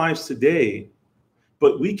in our lives today,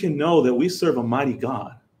 but we can know that we serve a mighty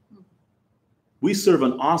God. We serve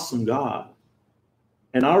an awesome God.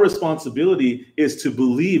 And our responsibility is to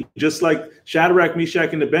believe, just like Shadrach,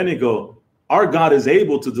 Meshach, and Abednego, our God is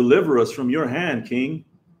able to deliver us from your hand, King.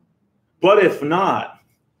 But if not,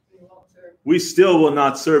 we still will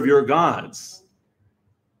not serve your gods.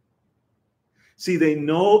 See, they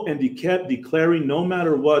know and they kept declaring, no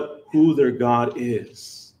matter what, who their God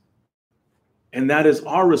is. And that is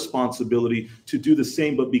our responsibility to do the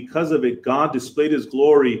same. But because of it, God displayed his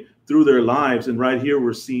glory through their lives. And right here,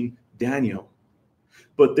 we're seeing Daniel.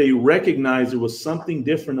 But they recognized there was something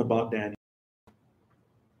different about Daniel.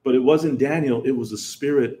 But it wasn't Daniel, it was the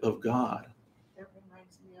Spirit of God. That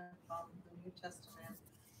reminds me of the New Testament,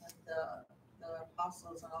 and the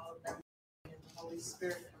apostles and all of them, and the Holy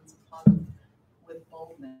Spirit comes upon them with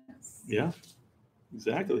boldness. Yeah,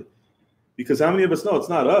 exactly. Because how many of us know it's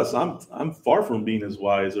not us? I'm far from being as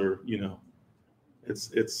wise, or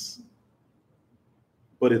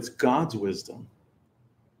but it's God's wisdom.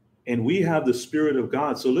 And we have the Spirit of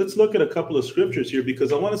God. So let's look at a couple of scriptures here,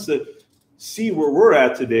 because I want us to see where we're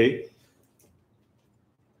at today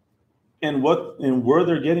and where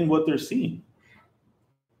they're getting what they're seeing.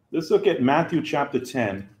 Let's look at Matthew chapter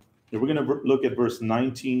 10, and we're going to look at verse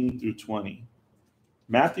 19 through 20.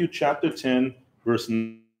 Matthew chapter 10, verse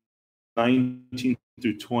 19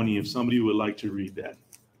 through 20, if somebody would like to read that.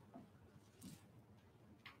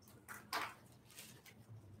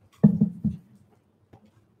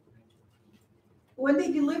 When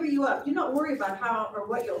they deliver you up, do not worry about how or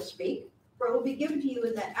what you'll speak, for it will be given to you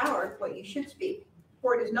in that hour what you should speak.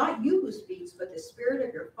 For it is not you who speaks, but the Spirit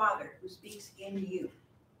of your Father who speaks in you.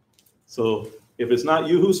 So if it's not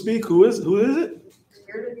you who speak, who is it?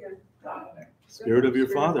 Spirit of your Father. Spirit of your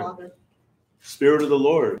Father. Spirit of the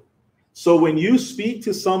Lord. So when you speak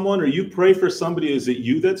to someone or you pray for somebody, is it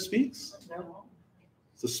you that speaks? No.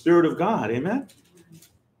 It's the Spirit of God. Amen.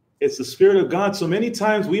 It's the Spirit of God. So many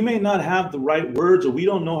times we may not have the right words, or we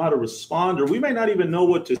don't know how to respond, or we may not even know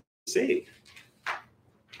what to say.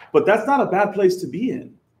 But that's not a bad place to be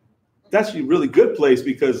in. That's actually a really good place,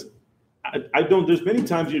 because there's many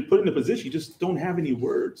times you're put in a position you just don't have any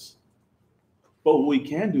words. But what we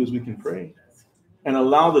can do is we can pray and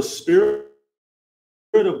allow the Spirit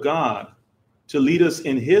of God to lead us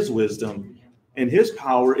in his wisdom, in his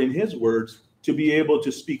power, in his words, to be able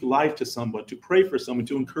to speak life to someone, to pray for someone,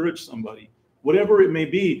 to encourage somebody, whatever it may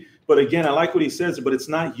be. But again, I like what he says, but it's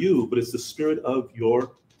not you, but it's the Spirit of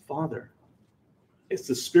your Father. It's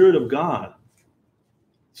the Spirit of God.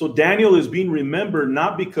 So Daniel is being remembered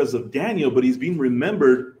not because of Daniel, but he's being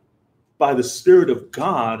remembered by the Spirit of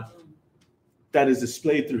God that is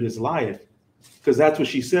displayed through his life. Because that's what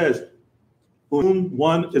she says. Whom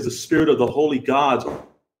one is the spirit of the holy gods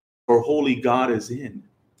or holy God is in.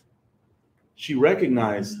 She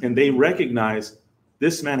recognized, and they recognize,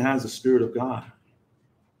 this man has the Spirit of God.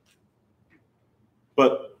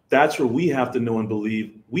 But that's where we have to know and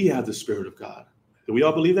believe we have the Spirit of God. Do we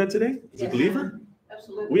all believe that today? As a believer?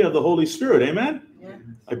 Absolutely. We have the Holy Spirit. Amen? Yeah.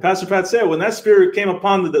 Like Pastor Pat said, when that Spirit came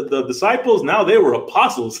upon the disciples, now they were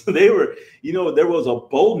apostles. They were, there was a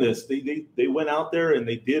boldness. They went out there and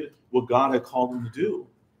they did what God had called them to do.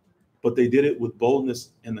 But they did it with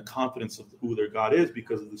boldness and the confidence of who their God is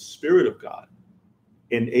because of the Spirit of God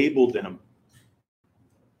enabled them.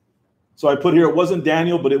 So I put here, it wasn't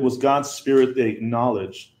Daniel, but it was God's Spirit they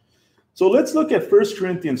acknowledged. So let's look at 1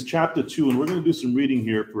 Corinthians chapter 2, and we're going to do some reading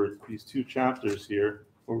here for these two chapters here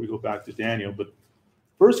before we go back to Daniel. But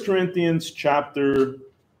 1 Corinthians chapter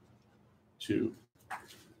 2.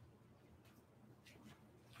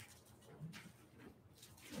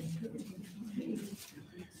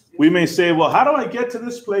 We may say, well, how do I get to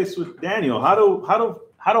this place with Daniel? How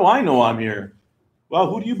do I know I'm here? Well,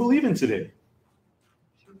 who do you believe in today?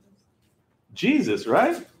 Jesus,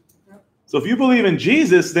 right? So if you believe in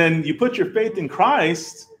Jesus, then you put your faith in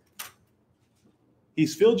Christ.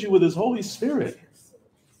 He's filled you with his Holy Spirit.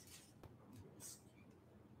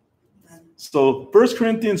 So 1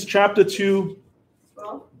 Corinthians chapter 2,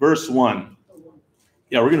 verse 1.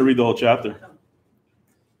 Yeah, we're going to read the whole chapter.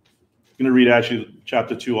 I'm going to read actually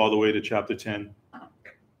chapter 2 all the way to chapter 10.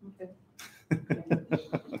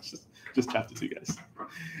 Just chapter 2, guys.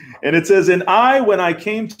 And it says, and I, when I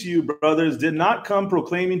came to you, brothers, did not come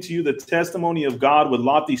proclaiming to you the testimony of God with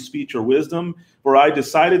lofty speech or wisdom, for I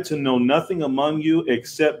decided to know nothing among you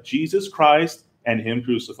except Jesus Christ and him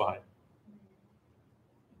crucified.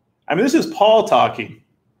 I mean, this is Paul talking.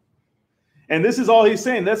 And this is all he's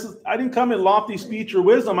saying. I didn't come in lofty speech or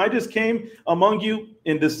wisdom. I just came among you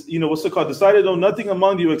in this, what's it called? Decided to know nothing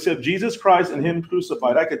among you except Jesus Christ and him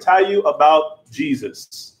crucified. I could tell you about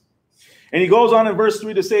Jesus. And he goes on in verse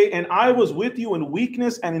 3 to say, and I was with you in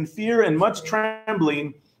weakness and in fear and much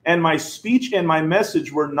trembling, and my speech and my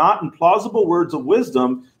message were not in plausible words of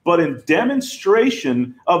wisdom, but in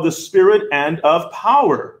demonstration of the Spirit and of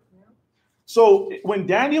power. So when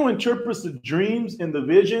Daniel interprets the dreams and the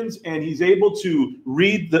visions, and he's able to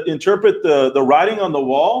interpret the writing on the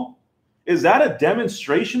wall, is that a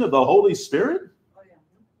demonstration of the Holy Spirit?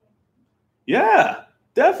 Yeah,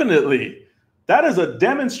 definitely. That is a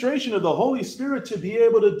demonstration of the Holy Spirit to be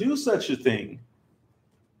able to do such a thing.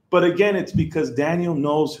 But again, it's because Daniel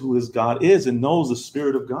knows who his God is and knows the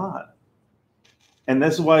Spirit of God. And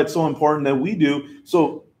that's why it's so important that we do.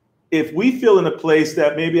 So if we feel in a place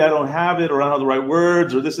that maybe I don't have it or I don't have the right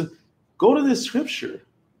words or this, go to this scripture.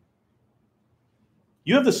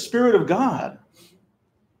 You have the Spirit of God.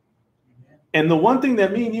 And the one thing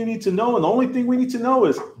that me and you need to know, and the only thing we need to know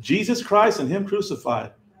is Jesus Christ and him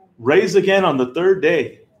crucified. Raised again on the third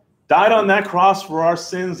day, died on that cross for our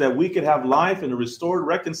sins that we could have life and a restored,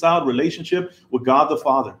 reconciled relationship with God the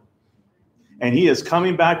Father. And he is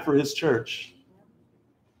coming back for his church.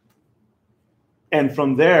 And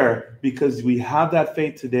from there, because we have that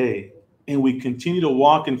faith today and we continue to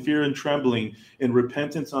walk in fear and trembling in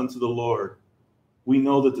repentance unto the Lord, we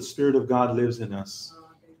know that the Spirit of God lives in us.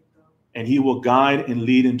 And he will guide and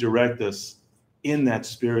lead and direct us in that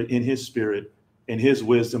Spirit, in his Spirit, in his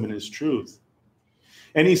wisdom and his truth.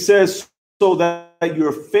 And he says, so that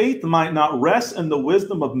your faith might not rest in the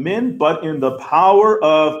wisdom of men, but in the power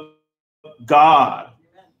of God.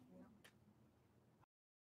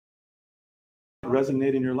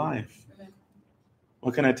 Resonate in your life.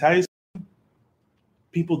 What can I tell you?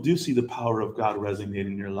 People do see the power of God resonate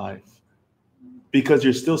in your life because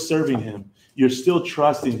you're still serving him. You're still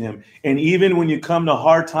trusting him. And even when you come to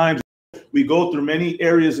hard times, we go through many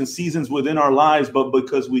areas and seasons within our lives, but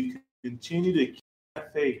because we continue to keep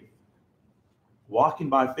that faith, walking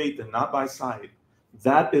by faith and not by sight,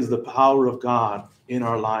 that is the power of God in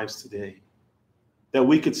our lives today. That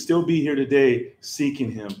we could still be here today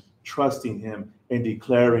seeking him, trusting him, and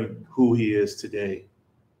declaring who he is today.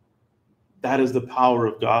 That is the power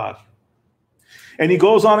of God. And he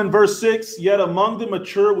goes on in verse 6, yet among the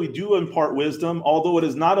mature we do impart wisdom, although it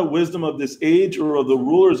is not a wisdom of this age or of the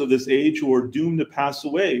rulers of this age who are doomed to pass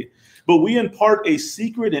away. But we impart a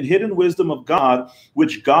secret and hidden wisdom of God,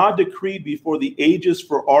 which God decreed before the ages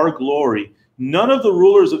for our glory. None of the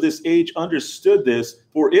rulers of this age understood this,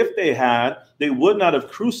 for if they had, they would not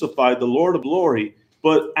have crucified the Lord of glory.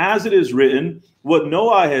 But as it is written, what no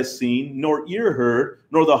eye has seen, nor ear heard,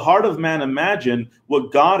 nor the heart of man imagined,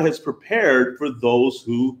 what God has prepared for those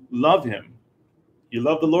who love him. You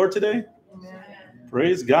love the Lord today? Amen.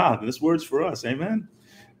 Praise God. This word's for us. Amen.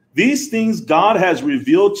 These things God has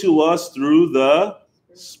revealed to us through the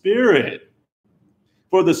Spirit.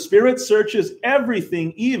 For the Spirit searches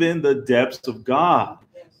everything, even the depths of God.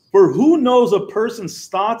 For who knows a person's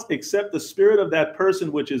thoughts except the spirit of that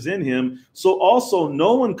person which is in him? So also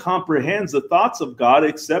no one comprehends the thoughts of God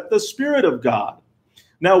except the Spirit of God.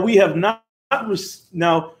 Now we have received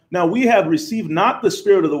not the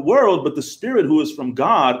spirit of the world, but the Spirit who is from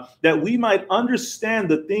God, that we might understand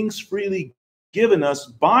the things freely given us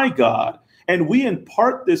by God. And we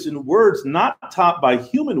impart this in words not taught by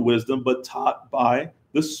human wisdom, but taught by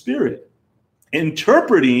the Spirit,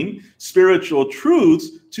 interpreting spiritual truths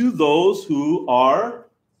to those who are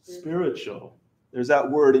spiritual. There's that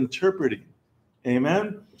word, interpreting.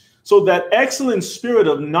 Amen. So that excellent spirit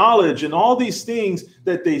of knowledge and all these things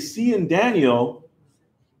that they see in Daniel,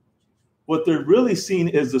 what they're really seeing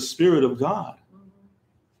is the Spirit of God.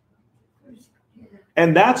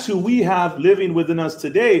 And that's who we have living within us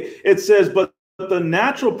today. It says, but the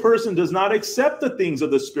natural person does not accept the things of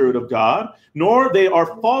the Spirit of God, nor they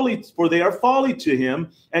are folly, for they are folly to him,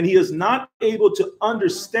 and he is not able to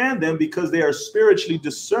understand them because they are spiritually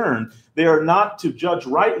discerned. They are not to judge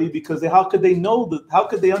rightly because how could they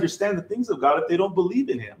understand the things of God if they don't believe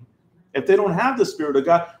in him? If they don't have the Spirit of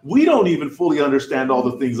God, we don't even fully understand all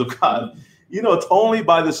the things of God. It's only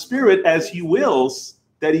by the Spirit as he wills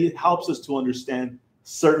that he helps us to understand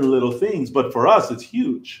certain little things. But for us, it's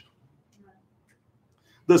huge.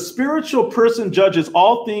 The spiritual person judges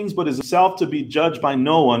all things, but is himself to be judged by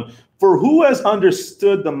no one. For who has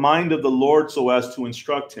understood the mind of the Lord so as to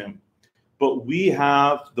instruct him? But we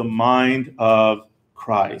have the mind of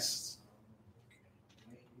Christ.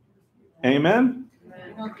 Amen?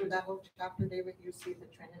 Through that whole chapter, David, you see the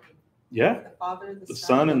Trinity. Yeah. The Father, the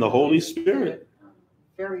Son, and the Holy Spirit.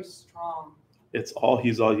 Very strong.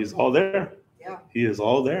 He's all there. Yeah. He is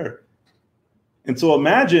all there. And so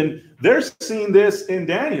imagine they're seeing this in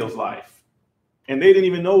Daniel's life. And they didn't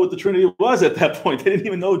even know what the Trinity was at that point. They didn't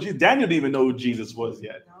even know Daniel didn't even know who Jesus was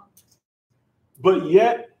yet. No. But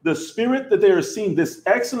yet the spirit that they are seeing, this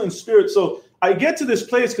excellent spirit. So I get to this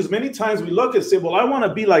place because many times we look and say, well, I want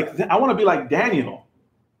to be like Daniel.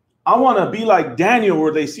 I want to be like Daniel,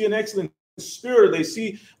 where they see an excellent spirit. They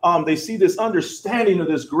see this understanding of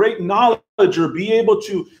this great knowledge, or be able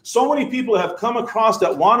to. So many people have come across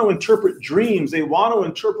that want to interpret dreams. They want to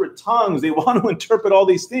interpret tongues. They want to interpret all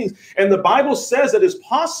these things. And the Bible says that it's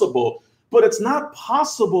possible, but it's not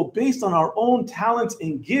possible based on our own talents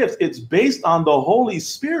and gifts. It's based on the Holy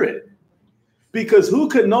Spirit. Because who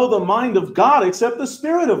could know the mind of God except the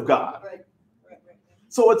Spirit of God? Right.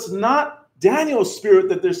 So it's not Daniel's spirit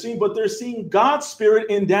that they're seeing, but they're seeing God's Spirit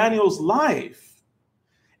in Daniel's life.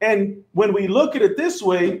 And when we look at it this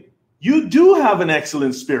way, you do have an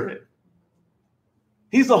excellent spirit.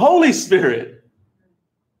 He's the Holy Spirit.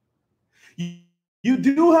 You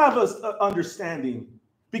do have an understanding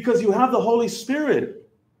because you have the Holy Spirit.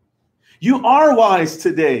 You are wise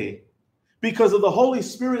today because of the Holy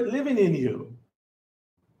Spirit living in you.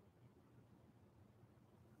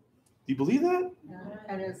 Do you believe that? Yeah.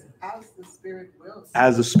 And as the Spirit wills.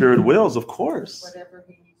 As the Spirit wills, of course. Whatever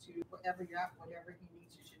he needs you, whatever you're at, whatever he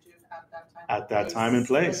needs you to do at that time. At that time and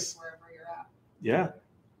place. Wherever you're at. Yeah.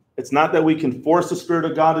 It's not that we can force the Spirit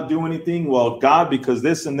of God to do anything. Well, God, because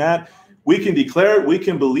this and that, we can declare it, we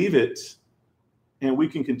can believe it, and we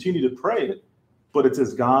can continue to pray it. But it's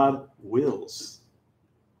as God wills.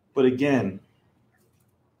 But again,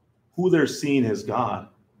 who they're seeing as God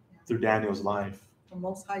through Daniel's life. The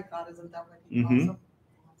Most High God, isn't that what he calls him?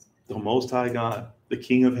 The Most High God, the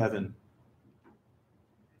King of Heaven.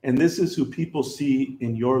 And this is who people see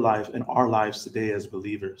in your life and our lives today as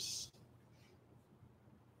believers.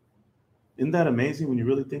 Isn't that amazing when you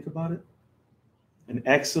really think about it? An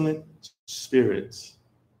excellent spirit.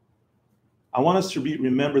 I want us to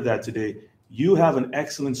remember that today. You have an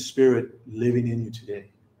excellent spirit living in you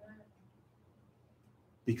today.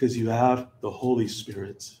 Because you have the Holy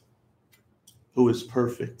Spirit, who is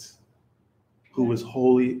perfect, who is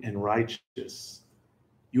holy and righteous.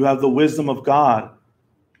 You have the wisdom of God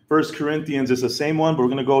 1 Corinthians is the same one, but we're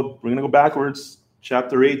gonna go backwards.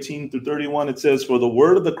 Chapter 18 through 31, it says, "For the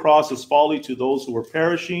word of the cross is folly to those who are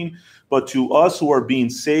perishing, but to us who are being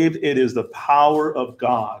saved, it is the power of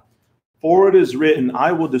God. For it is written,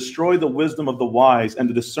 I will destroy the wisdom of the wise, and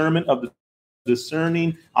the discernment of the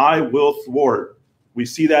discerning I will thwart." We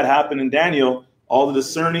see that happen in Daniel. All the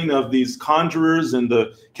discerning of these conjurers and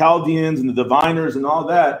the Chaldeans and the diviners and all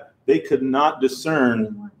that, they could not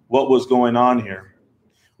discern what was going on here.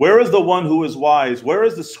 "Where is the one who is wise? Where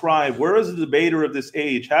is the scribe? Where is the debater of this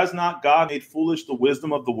age? Has not God made foolish the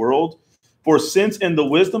wisdom of the world? For since in the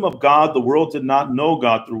wisdom of God, the world did not know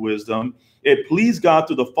God through wisdom, it pleased God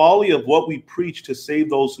through the folly of what we preach to save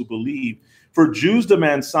those who believe. For Jews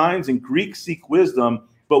demand signs and Greeks seek wisdom,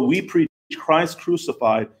 but we preach Christ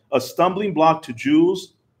crucified, a stumbling block to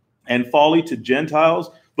Jews and folly to Gentiles.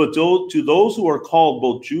 But to those who are called,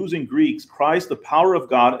 both Jews and Greeks, Christ, the power of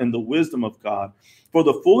God and the wisdom of God. For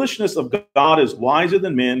the foolishness of God is wiser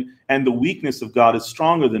than men, and the weakness of God is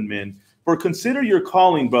stronger than men. For consider your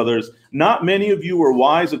calling, brothers. Not many of you were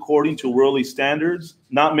wise according to worldly standards.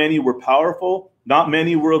 Not many were powerful. Not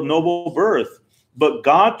many were of noble birth. But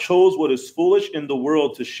God chose what is foolish in the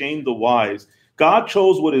world to shame the wise. God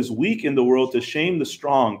chose what is weak in the world to shame the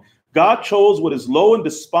strong. God chose what is low and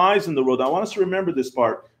despised in the world. I want us to remember this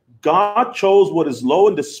part. God chose what is low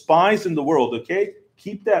and despised in the world, okay?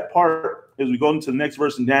 Keep that part as we go into the next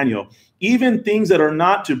verse in Daniel. Even things that are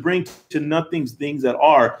not, to bring to nothing things that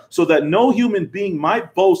are, so that no human being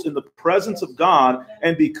might boast in the presence of God.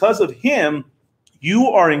 And because of him, you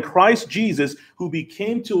are in Christ Jesus, who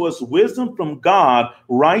became to us wisdom from God,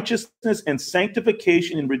 righteousness and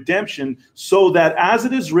sanctification and redemption, so that as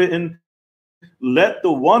it is written, let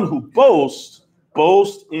the one who boasts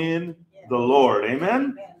boast in the Lord.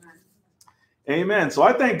 Amen. Amen. So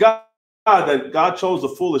I thank God that God chose the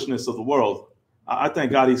foolishness of the world. I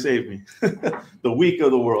thank God he saved me, the weak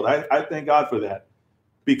of the world. I thank God for that,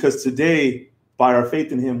 because today, by our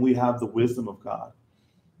faith in him, we have the wisdom of God.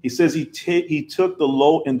 He says he took the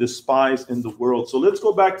low and despised in the world. So let's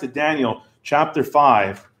go back to Daniel chapter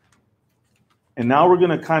 5. And now we're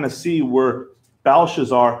going to kind of see where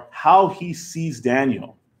Belshazzar, how he sees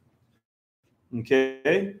Daniel.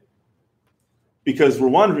 Okay? Because we're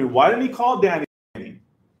wondering, why didn't he call Daniel?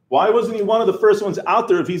 Why wasn't he one of the first ones out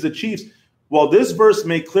there if he's a chief? Well, this verse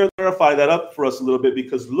may clarify that up for us a little bit,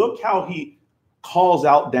 because look how he calls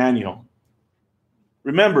out Daniel.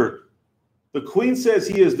 Remember, the queen says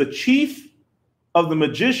he is the chief of the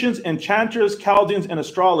magicians, enchanters, Chaldeans, and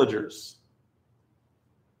astrologers.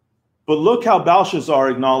 But look how Belshazzar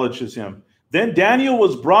acknowledges him. Then Daniel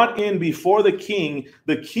was brought in before the king.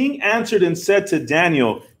 The king answered and said to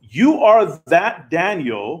Daniel, "You are that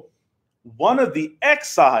Daniel, one of the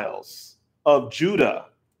exiles of Judah,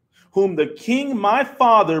 whom the king my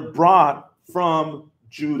father brought from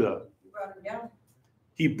Judah."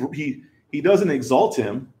 He doesn't exalt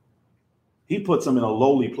him. He puts him in a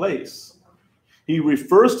lowly place. He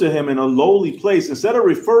refers to him in a lowly place. Instead of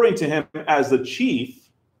referring to him as the chief,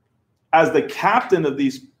 as the captain of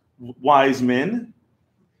these wise men,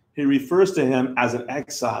 he refers to him as an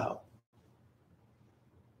exile.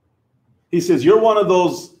 He says, "You're one of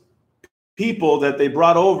those people that they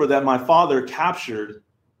brought over, that my father captured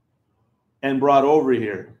and brought over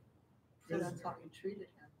here." So that's how he treated him.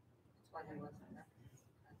 That's why he wasn't there.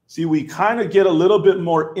 See, we kind of get a little bit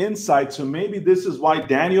more insight. So maybe this is why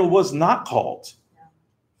Daniel was not called.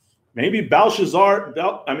 Maybe Belshazzar,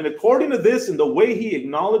 according to this and the way he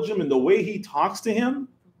acknowledged him and the way he talks to him,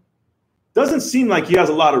 doesn't seem like he has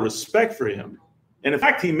a lot of respect for him. And in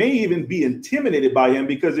fact, he may even be intimidated by him,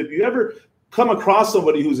 because if you ever come across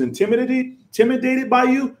somebody who's intimidated by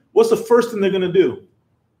you, what's the first thing they're going to do?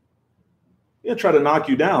 They're going to try to knock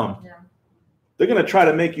you down. Yeah. They're going to try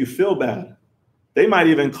to make you feel bad. They might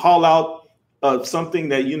even call out something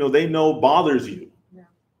that they know bothers you. Yeah.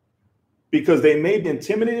 Because they may be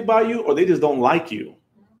intimidated by you, or they just don't like you.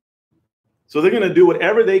 So they're going to do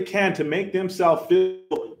whatever they can to make themselves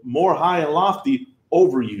feel more high and lofty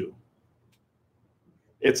over you.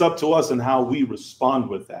 It's up to us and how we respond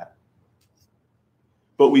with that.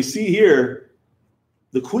 But we see here,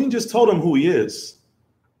 the queen just told him who he is.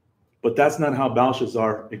 But that's not how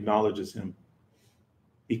Belshazzar acknowledges him.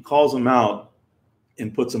 He calls him out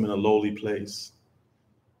and puts him in a lowly place.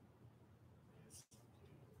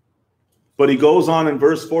 But he goes on in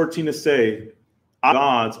verse 14 to say,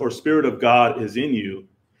 God's or Spirit of God is in you,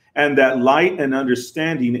 and that light and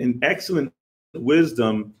understanding and excellent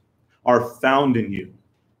wisdom are found in you.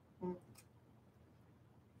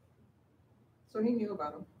 So he knew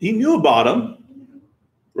about him. He knew about him,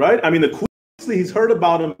 right? The queen, he's heard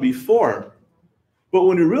about him before. But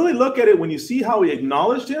when you really look at it, when you see how he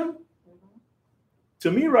acknowledged him, to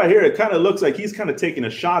me right here, it kind of looks like he's kind of taking a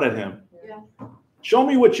shot at him. Yeah. Show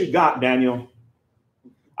me what you got, Daniel.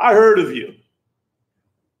 I heard of you.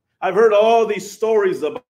 I've heard all these stories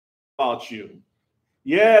about you.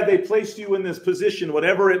 Yeah, they placed you in this position,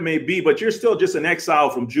 whatever it may be, but you're still just an exile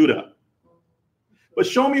from Judah. But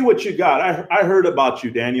show me what you got. I heard about you,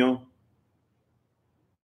 Daniel.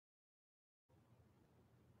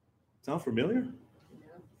 Sound familiar?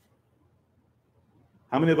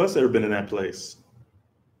 How many of us have ever been in that place?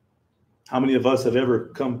 How many of us have ever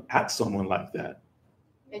come at someone like that?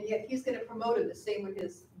 And yet he's going to promote him the same way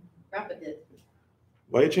his grandpa did.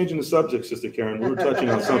 Why are you changing the subject, Sister Karen? We were touching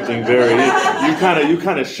on something very, you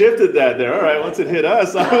kind of shifted that there. All right, once it hit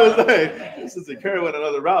us, I was like, Sister Karen went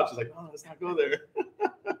another route. She's like, oh, let's not go there.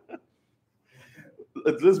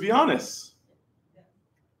 Let's be honest.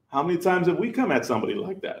 How many times have we come at somebody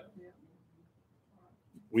like that?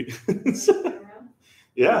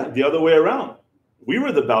 Yeah, the other way around. We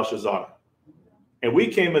were the Belshazzar. And we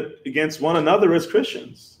came against one another as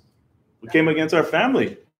Christians. We came against our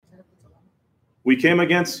family. We came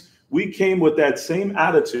with that same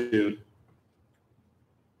attitude,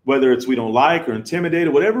 whether it's we don't like or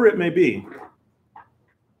intimidated, whatever it may be.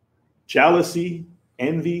 Jealousy,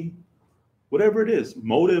 envy, whatever it is,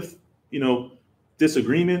 motive,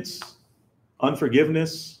 disagreements,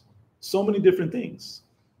 unforgiveness, so many different things.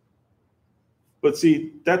 But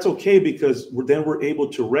see, that's okay because then we're able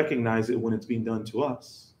to recognize it when it's being done to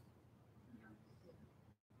us.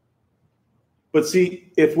 But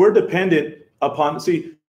see, if we're dependent upon,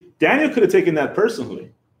 Daniel could have taken that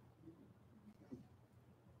personally.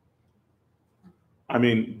 I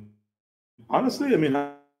mean, honestly, how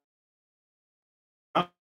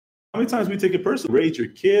many times we take it personally? Raise your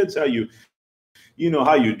kids, how you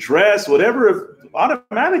dress, whatever.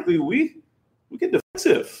 Automatically, we get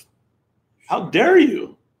defensive. How dare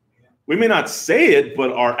you? We may not say it,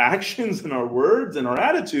 but our actions and our words and our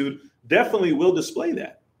attitude definitely will display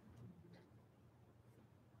that.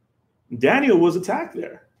 Daniel was attacked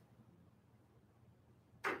there.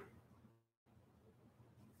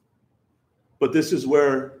 But this is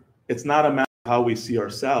where it's not a matter of how we see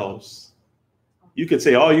ourselves. You could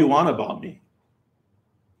say all you want about me,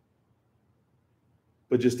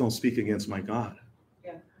 but just don't speak against my God.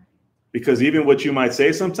 Yeah. Because even what you might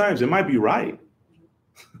say sometimes, it might be right.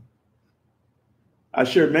 I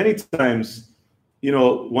shared many times,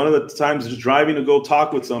 one of the times just driving to go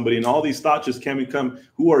talk with somebody, and all these thoughts just can become,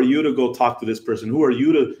 who are you to go talk to this person? Who are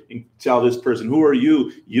you to tell this person? Who are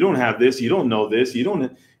you? You don't have this. You don't know this. You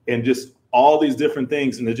don't, and just all these different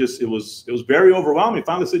things. And it was very overwhelming.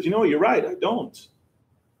 Finally said, you're right. I don't.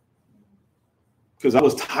 Because I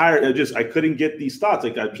was tired. I couldn't get these thoughts.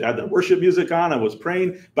 Like I had the worship music on. I was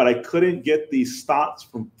praying, but I couldn't get these thoughts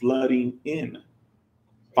from flooding in.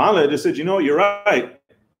 Finally, I just said, you're right.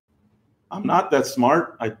 I'm not that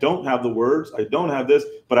smart. I don't have the words. I don't have this,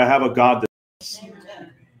 but I have a God that does.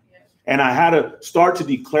 And I had to start to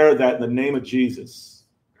declare that in the name of Jesus.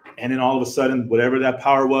 And then all of a sudden, whatever that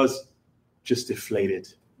power was, just deflated.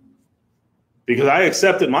 Because I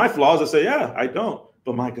accepted my flaws. I say, yeah, I don't,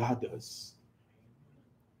 but my God does.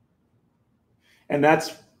 And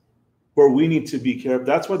that's where we need to be careful.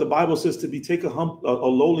 That's why the Bible says to take a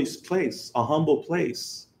lowly place, a humble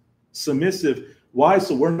place, submissive. Why?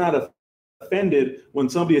 So we're not offended when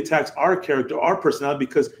somebody attacks our character, our personality,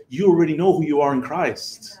 because you already know who you are in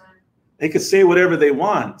Christ. They can say whatever they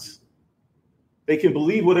want. They can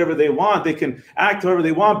believe whatever they want. They can act however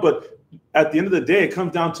they want. But at the end of the day, it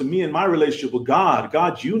comes down to me and my relationship with God.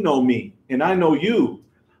 God, you know me and I know you.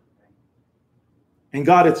 And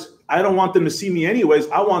God, I don't want them to see me anyways.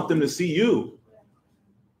 I want them to see you.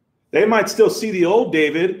 They might still see the old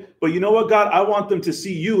David, but you know what, God? I want them to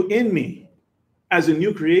see you in me as a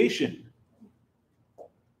new creation.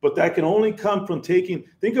 But that can only come from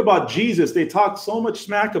think about Jesus. They talked so much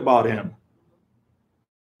smack about him.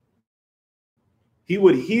 He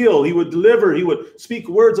would heal, he would deliver, he would speak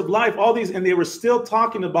words of life, all these, and they were still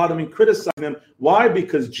talking about him and criticizing him. Why?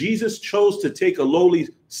 Because Jesus chose to take a lowly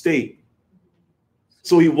state.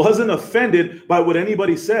 So he wasn't offended by what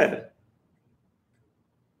anybody said.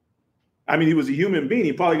 I mean, he was a human being.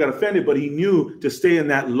 He probably got offended, but he knew to stay in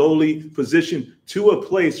that lowly position to a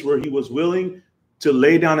place where he was willing to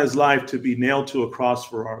lay down his life to be nailed to a cross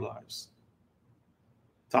for our lives.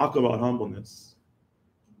 Talk about humbleness.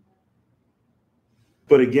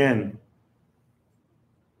 But again,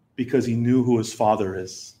 because he knew who his Father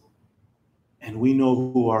is, and we know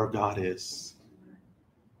who our God is.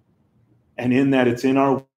 And in that, it's in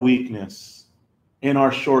our weakness, in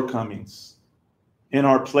our shortcomings, in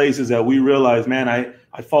our places that we realize, man,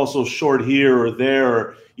 I fall so short here or there,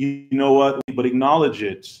 or you know what, but acknowledge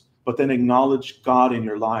it. But then acknowledge God in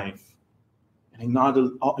your life. And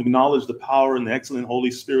acknowledge the power and the excellent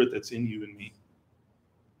Holy Spirit that's in you and me,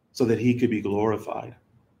 so that he could be glorified.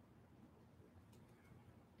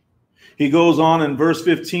 He goes on in verse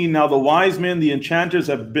 15, now the wise men, the enchanters,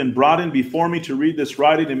 have been brought in before me to read this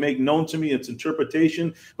writing and make known to me its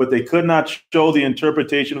interpretation, but they could not show the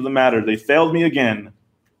interpretation of the matter. They failed me again.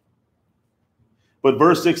 But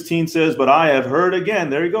verse 16 says, but I have heard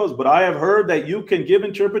again, there he goes, but I have heard that you can give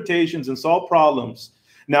interpretations and solve problems.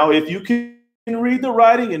 Now, if you can read the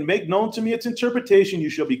writing and make known to me its interpretation,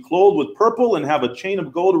 you shall be clothed with purple and have a chain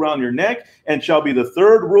of gold around your neck and shall be the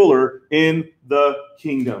third ruler in the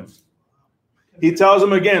kingdom. He tells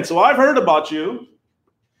him again, so I've heard about you,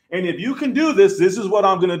 and if you can do this, this is what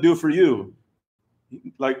I'm going to do for you.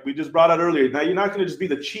 Like we just brought out earlier, now you're not going to just be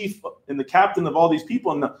the chief and the captain of all these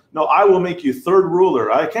people. No, I will make you third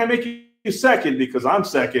ruler. I can't make you second because I'm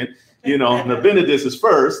second, and the Benedictus is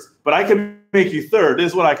first, but I can make you third.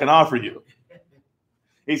 This is what I can offer you.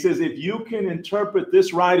 He says, if you can interpret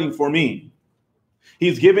this writing for me,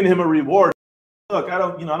 he's giving him a reward. Look, I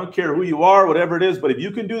don't care who you are, whatever it is, but if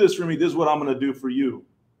you can do this for me, this is what I'm going to do for you.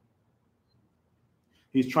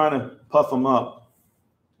 He's trying to puff him up.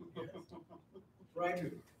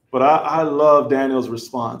 But I love Daniel's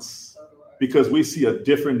response because we see a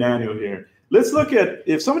different Daniel here. Let's look at,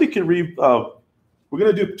 if somebody can read, we're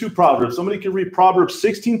going to do two Proverbs. Somebody can read Proverbs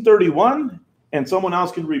 16:31 and someone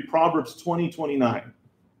else can read Proverbs 20:29.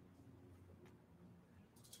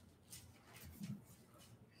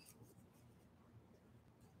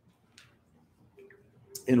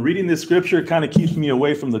 And reading this scripture kind of keeps me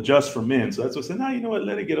away from the just for men. So that's what I said, now, you know what,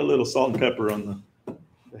 let it get a little salt and pepper on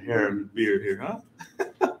the hair and beard here, huh?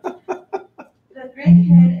 The gray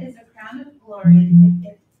head is a crown of glory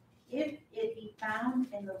if it be found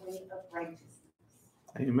in the way of righteousness.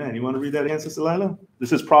 Amen. You want to read that answer, Sister?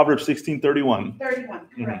 This is Proverbs 16:31. 31,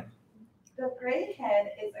 correct. The gray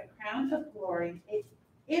head is a crown of glory if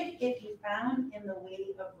it be found in the way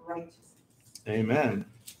of righteousness. Amen.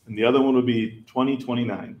 And the other one would be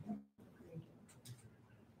 20:29.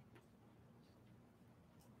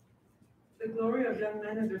 The glory of young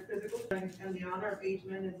men is their physical strength, and the honor of aged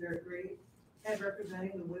men is their great head,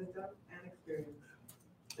 representing the wisdom and experience.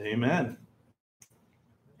 Amen.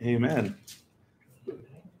 Amen.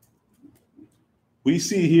 We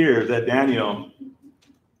see here that Daniel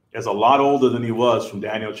is a lot older than he was from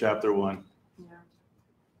Daniel chapter 1.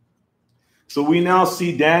 So we now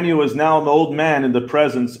see Daniel is now an old man in the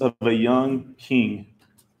presence of a young king.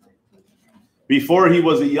 Before he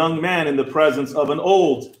was a young man in the presence of an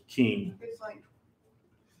old king.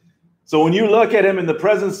 So when you look at him in the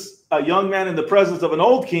presence, a young man in the presence of an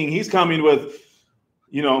old king, he's coming with,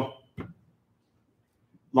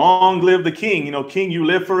 long live the king, king, you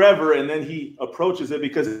live forever. And then he approaches it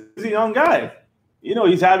because he's a young guy.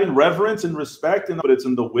 He's having reverence and respect, but it's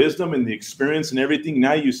in the wisdom and the experience and everything.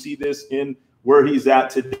 Now you see this in where he's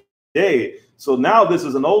at today. So now this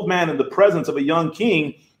is an old man in the presence of a young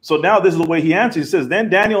king. So now this is the way he answers. He says,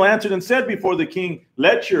 then Daniel answered and said before the king,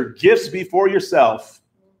 let your gifts be for yourself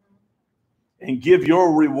and give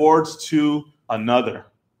your rewards to another.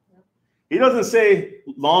 He doesn't say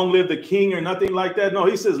long live the king or nothing like that. No,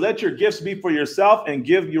 he says, let your gifts be for yourself and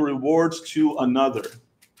give your rewards to another.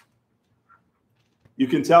 You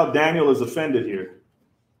can tell Daniel is offended here.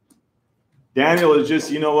 Daniel is just,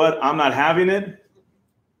 you know what? I'm not having it.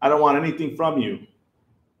 I don't want anything from you.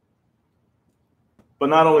 But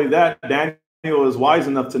not only that, Daniel is wise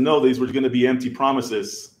enough to know these were going to be empty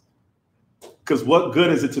promises. Because what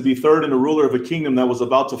good is it to be third and a ruler of a kingdom that was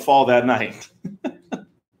about to fall that night?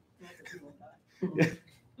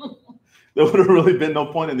 There would have really been no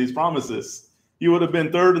point in these promises. You would have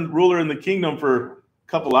been third and ruler in the kingdom for a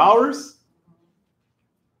couple hours.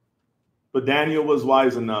 But Daniel was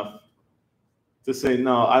wise enough to say,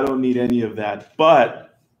 no, I don't need any of that.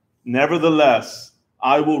 But nevertheless,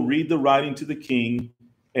 I will read the writing to the king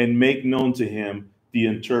and make known to him the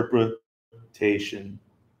interpretation.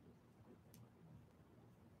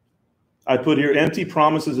 I put here empty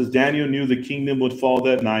promises as Daniel knew the kingdom would fall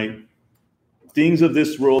that night. Things of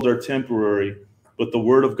this world are temporary, but the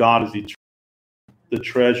word of God is eternal, the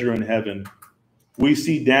treasure in heaven. We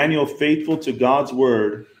see Daniel faithful to God's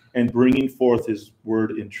word and bringing forth his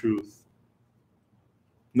word in truth.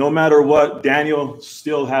 No matter what, Daniel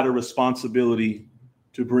still had a responsibility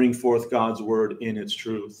to bring forth God's word in its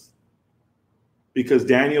truth. Because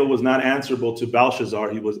Daniel was not answerable to Belshazzar,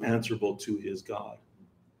 he was answerable to his God.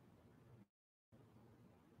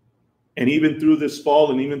 And even through this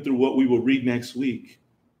fall and even through what we will read next week,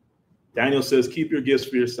 Daniel says, keep your gifts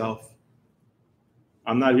for yourself.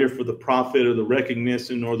 I'm not here for the profit or the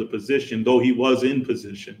recognition or the position, though he was in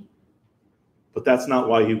position. But that's not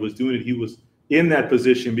why he was doing it. He was in that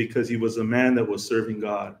position because he was a man that was serving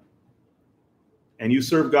God. And you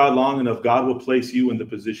serve God long enough, God will place you in the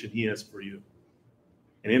position he has for you.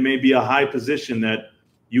 And it may be a high position that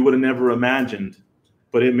you would have never imagined,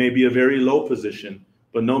 but it may be a very low position.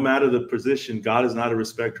 But no matter the position, God is not a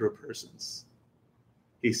respecter of persons.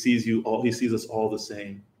 He sees you all, he sees us all the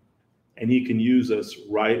same. And he can use us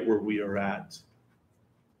right where we are at.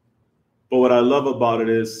 But what I love about it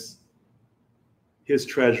is his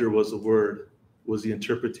treasure was the word, was the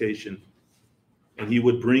interpretation. And he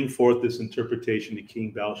would bring forth this interpretation to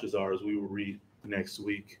King Belshazzar, as we will read next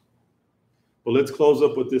week. But let's close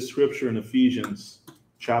up with this scripture in Ephesians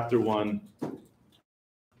chapter 1,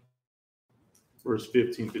 verse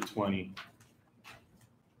 15 to 20.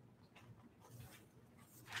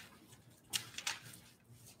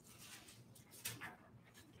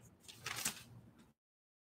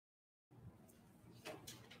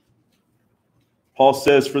 Paul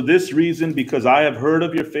says, for this reason, because I have heard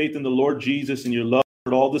of your faith in the Lord Jesus and your love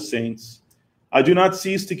for all the saints, I do not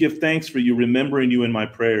cease to give thanks for you, remembering you in my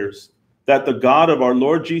prayers, that the God of our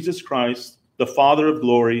Lord Jesus Christ, the Father of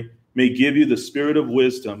glory, may give you the spirit of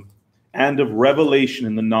wisdom and of revelation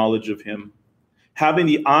in the knowledge of him, having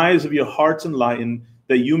the eyes of your hearts enlightened,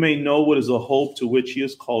 that you may know what is the hope to which he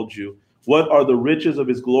has called you, what are the riches of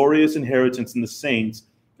his glorious inheritance in the saints,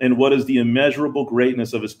 and what is the immeasurable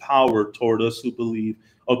greatness of his power toward us who believe,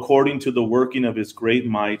 according to the working of his great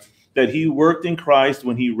might, that he worked in Christ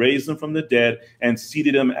when he raised him from the dead and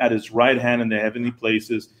seated him at his right hand in the heavenly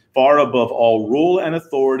places, far above all rule and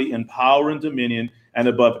authority and power and dominion, and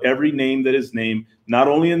above every name that is named, not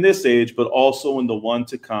only in this age, but also in the one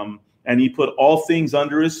to come. And he put all things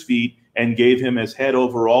under his feet and gave him as head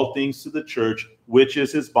over all things to the church, which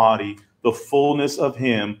is his body, the fullness of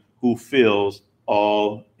him who fills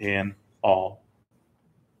all in all.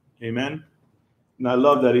 Amen. And I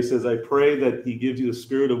love that he says, I pray that he gives you the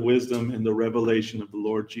spirit of wisdom and the revelation of the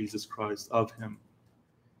Lord Jesus Christ, of him.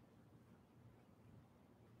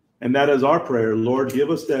 And that is our prayer. Lord, give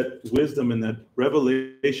us that wisdom and that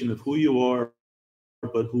revelation of who you are,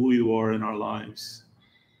 but who you are in our lives.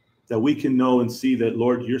 That we can know and see that,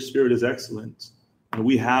 Lord, your spirit is excellent. And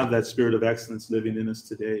we have that spirit of excellence living in us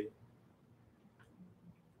today,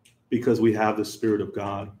 because we have the Spirit of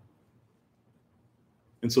God.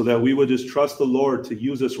 And so that we would just trust the Lord to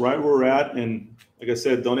use us right where we're at. And like I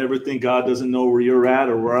said, don't ever think God doesn't know where you're at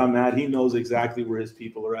or where I'm at. He knows exactly where his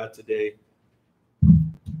people are at today.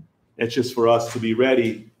 It's just for us to be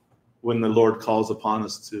ready when the Lord calls upon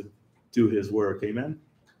us to do his work. Amen.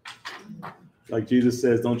 Like Jesus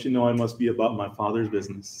says, don't you know I must be about my Father's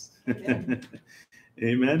business?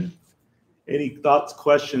 Amen. Any thoughts,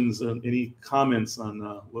 questions, any comments on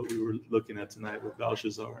what we were looking at tonight with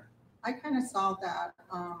Belshazzar? I kind of saw that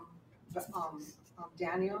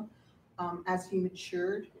Daniel, as he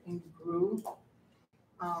matured and grew,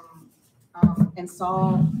 and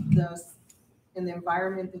saw in the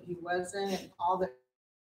environment that he was in and all that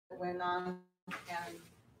went on and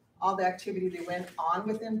all the activity that went on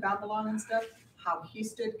within Babylon and stuff, how he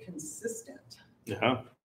stood consistent. Yeah.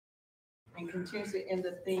 And continuously in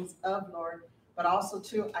the things of Lord, but also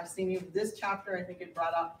too, I've seen you this chapter, I think it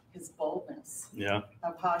brought up his boldness. Yeah.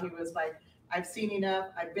 Of how he was like, I've seen enough,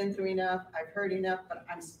 I've been through enough, I've heard enough, but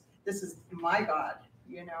this is my God,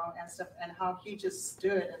 and stuff, and how he just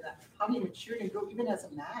stood and how he matured and grew even as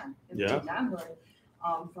a man in manhood,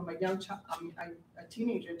 from a young child, a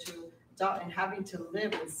teenager to adult, and having to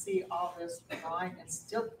live and see all this line and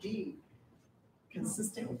still be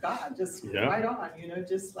consistent with God, just right on,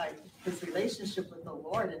 just like his relationship with the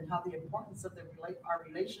Lord and how the importance of our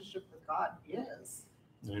relationship with God is.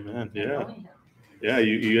 Amen. Yeah. Yeah,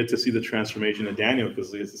 you get to see the transformation of Daniel,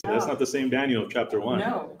 because that's not the same Daniel of chapter 1.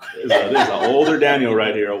 No. There's an older Daniel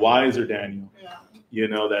right here, a wiser Daniel,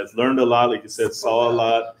 that's learned a lot, like you said, saw a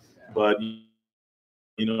lot, but,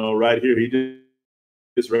 right here, he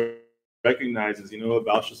just recognizes,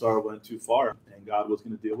 Belshazzar went too far and God was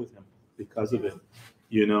going to deal with him because of it,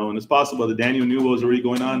 and it's possible that Daniel knew what was already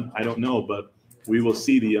going on. I don't know, but we will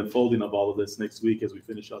see the unfolding of all of this next week as we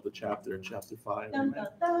finish out the chapter in chapter 5. Dun, dun,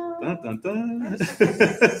 dun. Dun, dun, dun.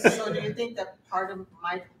 So do you think that part of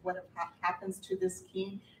what happens to this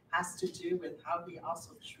king has to do with how he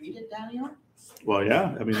also treated Daniel? Well,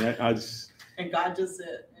 yeah. I mean, I just... And God just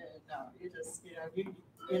said,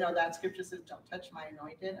 no, that scripture says, don't touch my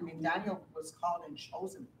anointed. I mean, Daniel was called and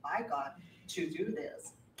chosen by God to do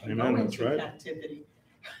this. Amen, that's right. Captivity.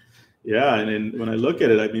 Yeah, and then when I look at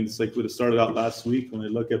it, I mean, it's like what it started out last week. When I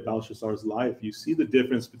look at Belshazzar's life, you see the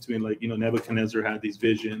difference between, like, Nebuchadnezzar had these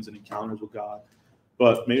visions and encounters with God,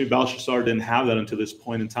 but maybe Belshazzar didn't have that until this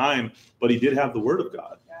point in time. But he did have the word of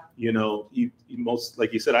God. He most,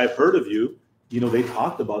 like you said, I've heard of you. They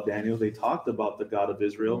talked about Daniel. They talked about the God of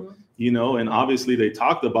Israel. And obviously they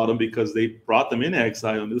talked about him because they brought them in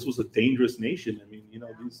exile. And this was a dangerous nation. I mean,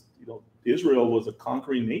 Israel was a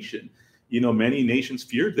conquering nation. Many nations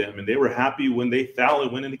feared them, and they were happy when they fell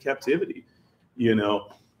and went into captivity.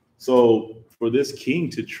 So for this king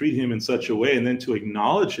to treat him in such a way, and then to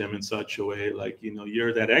acknowledge him in such a way, like,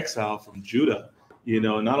 you're that exile from Judah.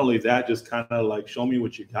 Not only that, just kind of like, show me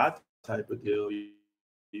what you got type of deal.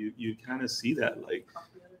 You kind of see that, like,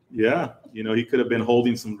 yeah, he could have been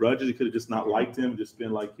holding some grudges. He could have just not liked him, just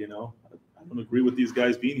been like, I don't agree with these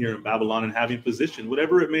guys being here in Babylon and having position,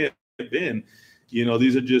 whatever it may have been.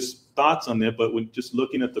 These are just thoughts on it, but when just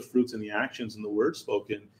looking at the fruits and the actions and the words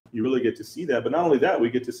spoken, you really get to see that. But not only that, we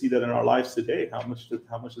get to see that in our lives today. How much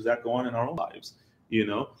does that go on in our own lives?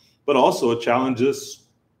 But also it challenges,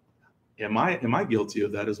 am I guilty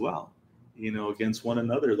of that as well? Against one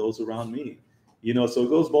another, those around me. So it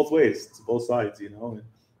goes both ways, to both sides. And,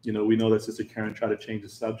 we know that Sister Karen tried to change the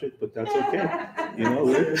subject, but that's okay.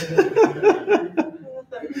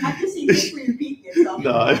 I can see this repeating itself.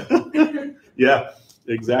 No. Yeah,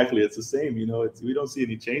 exactly. It's the same. We don't see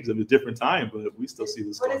any change at a different time, but we still see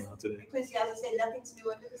what's going on today. Ecclesiastes say nothing's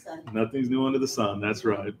new under the sun. Nothing's new under the sun. That's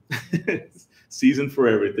right. Season for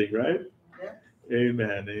everything, right? Yeah.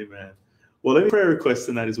 Amen. Amen. Well, any prayer requests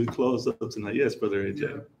tonight as we close up tonight? Yes, Brother AJ.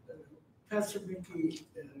 Yeah. Pastor Mickey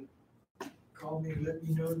called me and let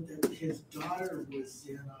me know that his daughter was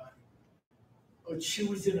she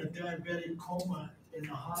was in a diabetic coma in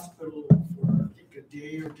the hospital for, I think, a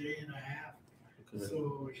day or day and a half. Okay.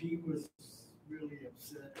 So he was really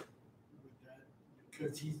upset with that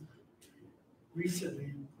because he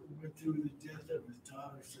recently went through the death of his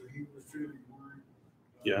daughter, so he was really worried.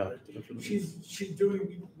 Yeah, definitely. She's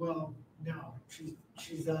doing well now.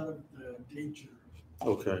 She's out of the danger.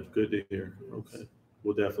 Okay, good to hear. Okay,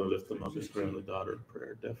 we'll definitely lift them up in prayer and the daughter in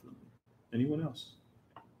prayer. Definitely. Anyone else?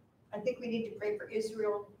 I think we need to pray for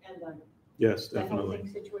Israel and the yes, definitely. whole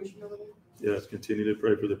situation over there. Yes, continue to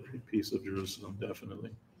pray for the peace of Jerusalem. Definitely.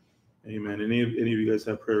 Amen. Any of you guys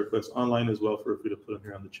have prayer requests online as well? Feel free to put them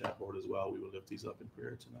here on the chat board as well. We will lift these up in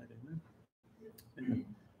prayer tonight. Amen. Amen.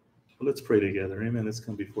 Well, let's pray together. Amen. Let's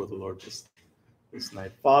come before the Lord this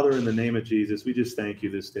night. Father, in the name of Jesus, we just thank you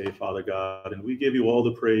this day, Father God, and we give you all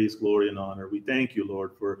the praise, glory, and honor. We thank you,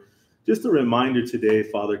 Lord, for just a reminder today,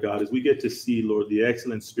 Father God, as we get to see, Lord, the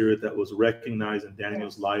excellent spirit that was recognized in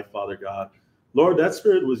Daniel's life, Father God. Lord, that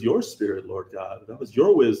spirit was your spirit, Lord God. That was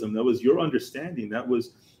your wisdom. That was your understanding. That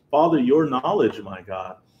was, Father, your knowledge, my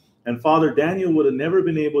God. And Father, Daniel would have never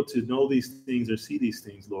been able to know these things or see these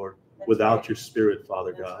things, Lord, without your spirit,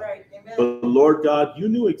 Father God. Right. Amen. But Lord God, you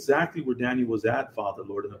knew exactly where Daniel was at, Father,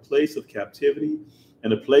 Lord, in a place of captivity,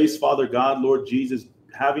 in a place, Father God, Lord Jesus,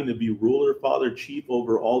 having to be ruler, Father, chief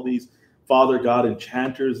over all these, Father God,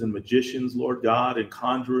 enchanters and magicians, Lord God, and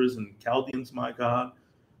conjurers and Chaldeans, my God.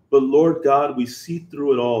 But Lord God, we see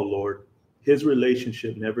through it all, Lord, his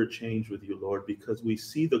relationship never changed with you, Lord, because we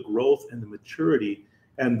see the growth and the maturity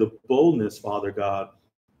and the boldness, Father God,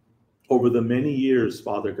 over the many years,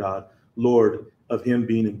 Father God, Lord, of him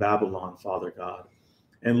being in Babylon, Father God.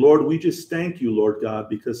 And Lord, we just thank you, Lord God,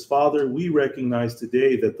 because, Father, we recognize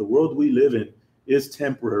today that the world we live in is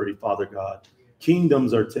temporary, Father God.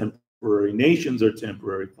 Kingdoms are temporary. Nations are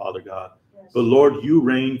temporary, Father God. Yes. But, Lord, you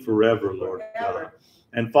reign forever, Lord God.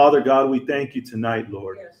 And, Father God, we thank you tonight,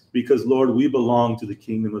 Lord, because, Lord, we belong to the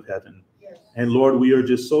kingdom of heaven. Yes. And, Lord, we are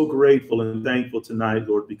just so grateful and thankful tonight,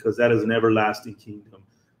 Lord, because that is an everlasting kingdom.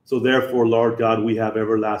 So therefore, Lord God, we have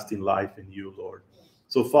everlasting life in you, Lord.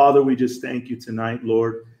 So, Father, we just thank you tonight,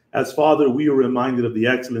 Lord. As, Father, we are reminded of the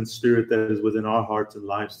excellent spirit that is within our hearts and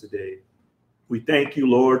lives today. We thank you,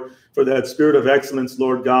 Lord, for that spirit of excellence,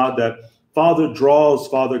 Lord God, that, Father, draws,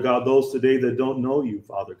 Father God, those today that don't know you,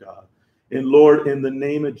 Father God. And, Lord, in the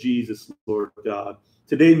name of Jesus, Lord God,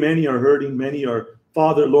 today many are hurting, many are,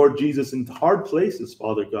 Father, Lord Jesus, in hard places,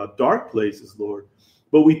 Father God, dark places, Lord.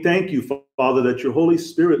 But we thank you, Father, that your Holy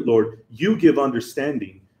Spirit, Lord, you give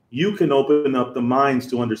understanding. You can open up the minds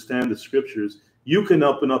to understand the scriptures. You can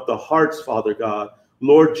open up the hearts, Father God,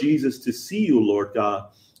 Lord Jesus, to see you, Lord God.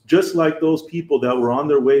 Just like those people that were on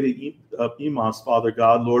their way to Emmaus, Father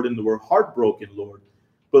God, Lord, and were heartbroken, Lord.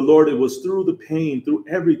 But, Lord, it was through the pain, through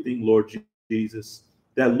everything, Lord Jesus,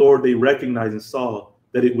 that, Lord, they recognized and saw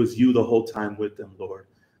that it was you the whole time with them, Lord.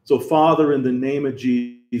 So, Father, in the name of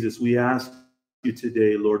Jesus, we ask, you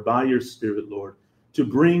today, Lord, by your Spirit, Lord, to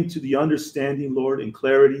bring to the understanding, Lord, and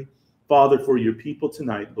clarity, Father, for your people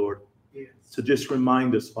tonight, Lord, to just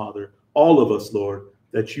remind us, Father, all of us, Lord,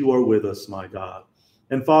 that you are with us, my God.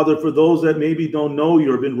 And Father, for those that maybe don't know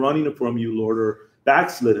you or been running from you, Lord, or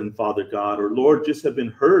backslidden, Father God, or Lord, just have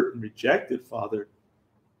been hurt and rejected, Father.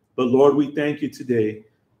 But Lord, we thank you today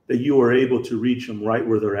that you are able to reach them right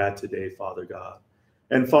where they're at today, Father God.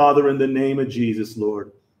 And Father, in the name of Jesus,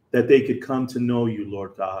 Lord, that they could come to know you,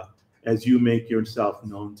 Lord God, as you make yourself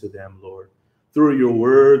known to them, Lord, through your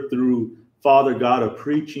word, through, Father God, a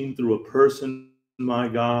preaching, through a person, my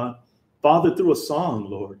God, Father, through a song,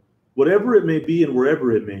 Lord, whatever it may be and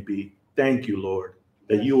wherever it may be. Thank you, Lord,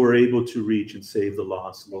 that you are able to reach and save the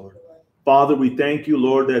lost, Lord. Father, we thank you,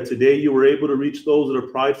 Lord, that today you were able to reach those that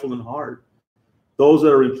are prideful in heart, those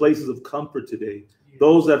that are in places of comfort today,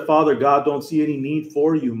 those that, Father God, don't see any need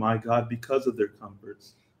for you, my God, because of their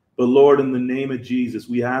comforts. But Lord, in the name of Jesus,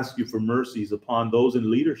 we ask you for mercies upon those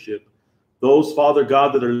in leadership, those, Father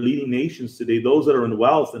God, that are leading nations today, those that are in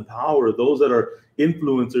wealth and power, those that are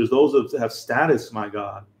influencers, those that have status, my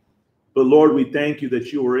God. But Lord, we thank you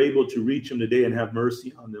that you were able to reach them today and have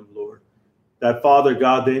mercy on them, Lord. That, Father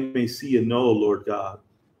God, they may see and know, Lord God,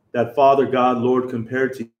 that, Father God, Lord,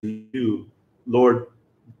 compared to you, Lord,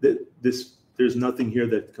 there's nothing here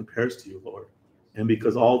that compares to you, Lord. And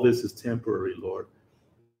because all this is temporary, Lord.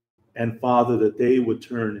 And Father, that they would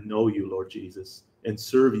turn and know you, Lord Jesus, and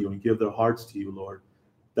serve you and give their hearts to you, Lord.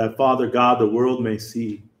 That, Father God, the world may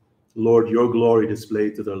see, Lord, your glory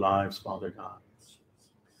displayed to their lives, Father God.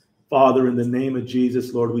 Father, in the name of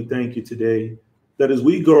Jesus, Lord, we thank you today that as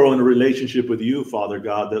we grow in a relationship with you, Father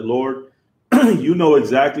God, that, Lord, you know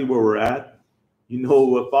exactly where we're at. You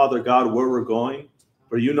know, Father God, where we're going.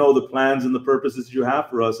 For you know the plans and the purposes you have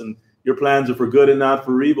for us. And your plans are for good and not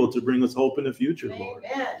for evil, to bring us hope in the future, Lord.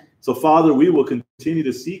 Amen. So, Father, we will continue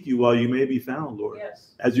to seek you while you may be found, Lord.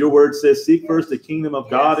 Yes. As your word says, seek first the kingdom of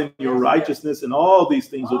God and your righteousness, and all these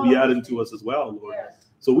things will be added to us as well, Lord. Yes.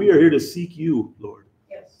 So we are here to seek you, Lord.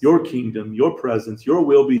 Yes. Your kingdom, your presence, your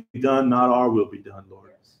will be done, not our will be done,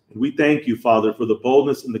 Lord. And we thank you, Father, for the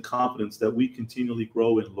boldness and the confidence that we continually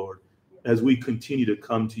grow in, Lord, as we continue to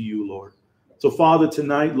come to you, Lord. So, Father,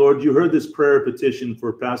 tonight, Lord, you heard this prayer petition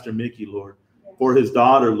for Pastor Mickey, Lord, for his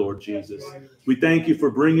daughter, Lord Jesus. We thank you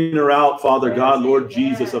for bringing her out, Father God, Lord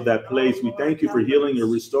Jesus, of that place. We thank you for healing her,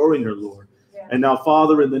 restoring her, Lord. And now,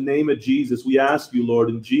 Father, in the name of Jesus, we ask you, Lord,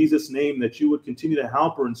 in Jesus' name, that you would continue to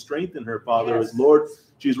help her and strengthen her, Father, as, Lord,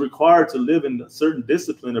 she's required to live in a certain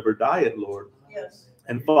discipline of her diet, Lord. Yes.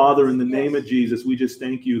 And Father, in the name of Jesus, we just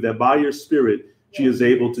thank you that by your Spirit, she is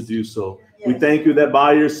able to do so. We thank you that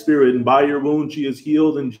by your Spirit and by your wound, she is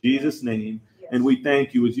healed in Jesus' name. And we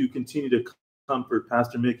thank you as you continue to comfort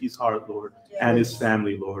Pastor Mickey's heart, Lord, and his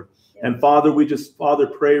family, Lord. And Father, we just, Father,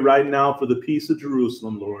 pray right now for the peace of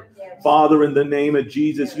Jerusalem, Lord. Father, in the name of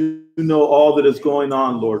Jesus, you know all that is going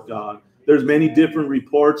on, Lord God. There's many different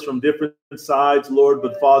reports from different sides, Lord,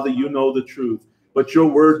 but Father, you know the truth. But your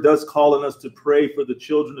word does call on us to pray for the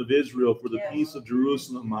children of Israel, for the peace of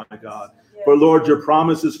Jerusalem, my God. For, Lord, your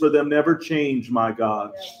promises for them never change, my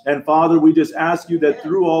God. And Father, we just ask you that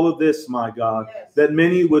through all of this, my God, that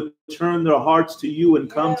many would turn their hearts to you and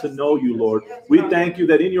come to know you, Lord. We thank you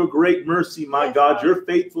that in your great mercy, my God, your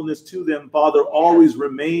faithfulness to them, Father, always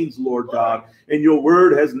remains, Lord God. And your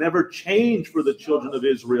word has never changed for the children of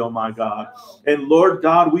Israel, my God. And Lord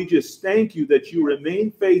God, we just thank you that you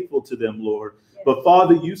remain faithful to them, Lord. But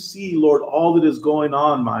Father, you see, Lord, all that is going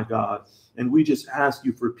on, my God. And we just ask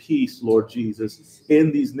you for peace, Lord Jesus,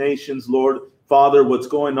 in these nations, Lord. Father, what's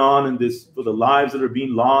going on in this, for the lives that are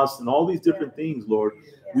being lost and all these different things, Lord.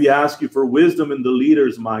 We ask you for wisdom in the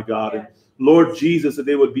leaders, my God. And Lord Jesus, that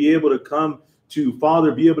they would be able to come to,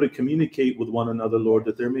 Father, be able to communicate with one another, Lord,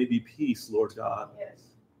 that there may be peace, Lord God.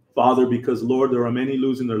 Father, because, Lord, there are many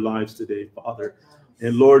losing their lives today, Father.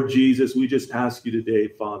 And Lord Jesus, we just ask you today,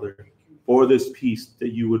 Father, for this peace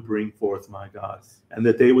that you would bring forth, my God, and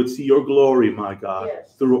that they would see your glory, my God,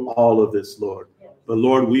 through all of this, Lord. But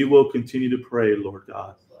Lord, we will continue to pray, Lord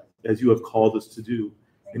God, as you have called us to do.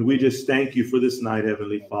 And we just thank you for this night,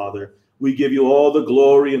 Heavenly Father. We give you all the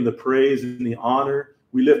glory and the praise and the honor.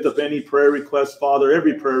 We lift up any prayer request, Father,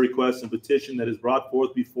 every prayer request and petition that is brought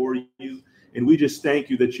forth before you. And we just thank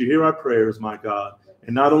you that you hear our prayers, my God.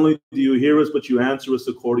 And not only do you hear us, but you answer us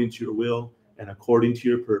according to your will and according to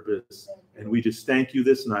your purpose. And we just thank you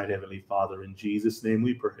this night, Heavenly Father. In Jesus' name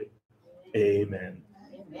we pray. Amen.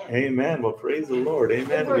 Amen. Well, praise the Lord.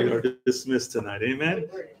 Amen. We are dismissed tonight. Amen.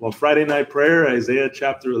 Well, Friday night prayer, Isaiah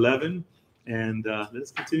chapter 11. And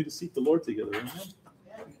let's continue to seek the Lord together. Amen.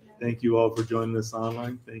 Thank you all for joining us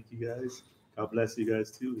online. Thank you, guys. God bless you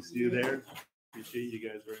guys too. We'll see you there. Appreciate you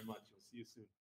guys very much. We'll see you soon.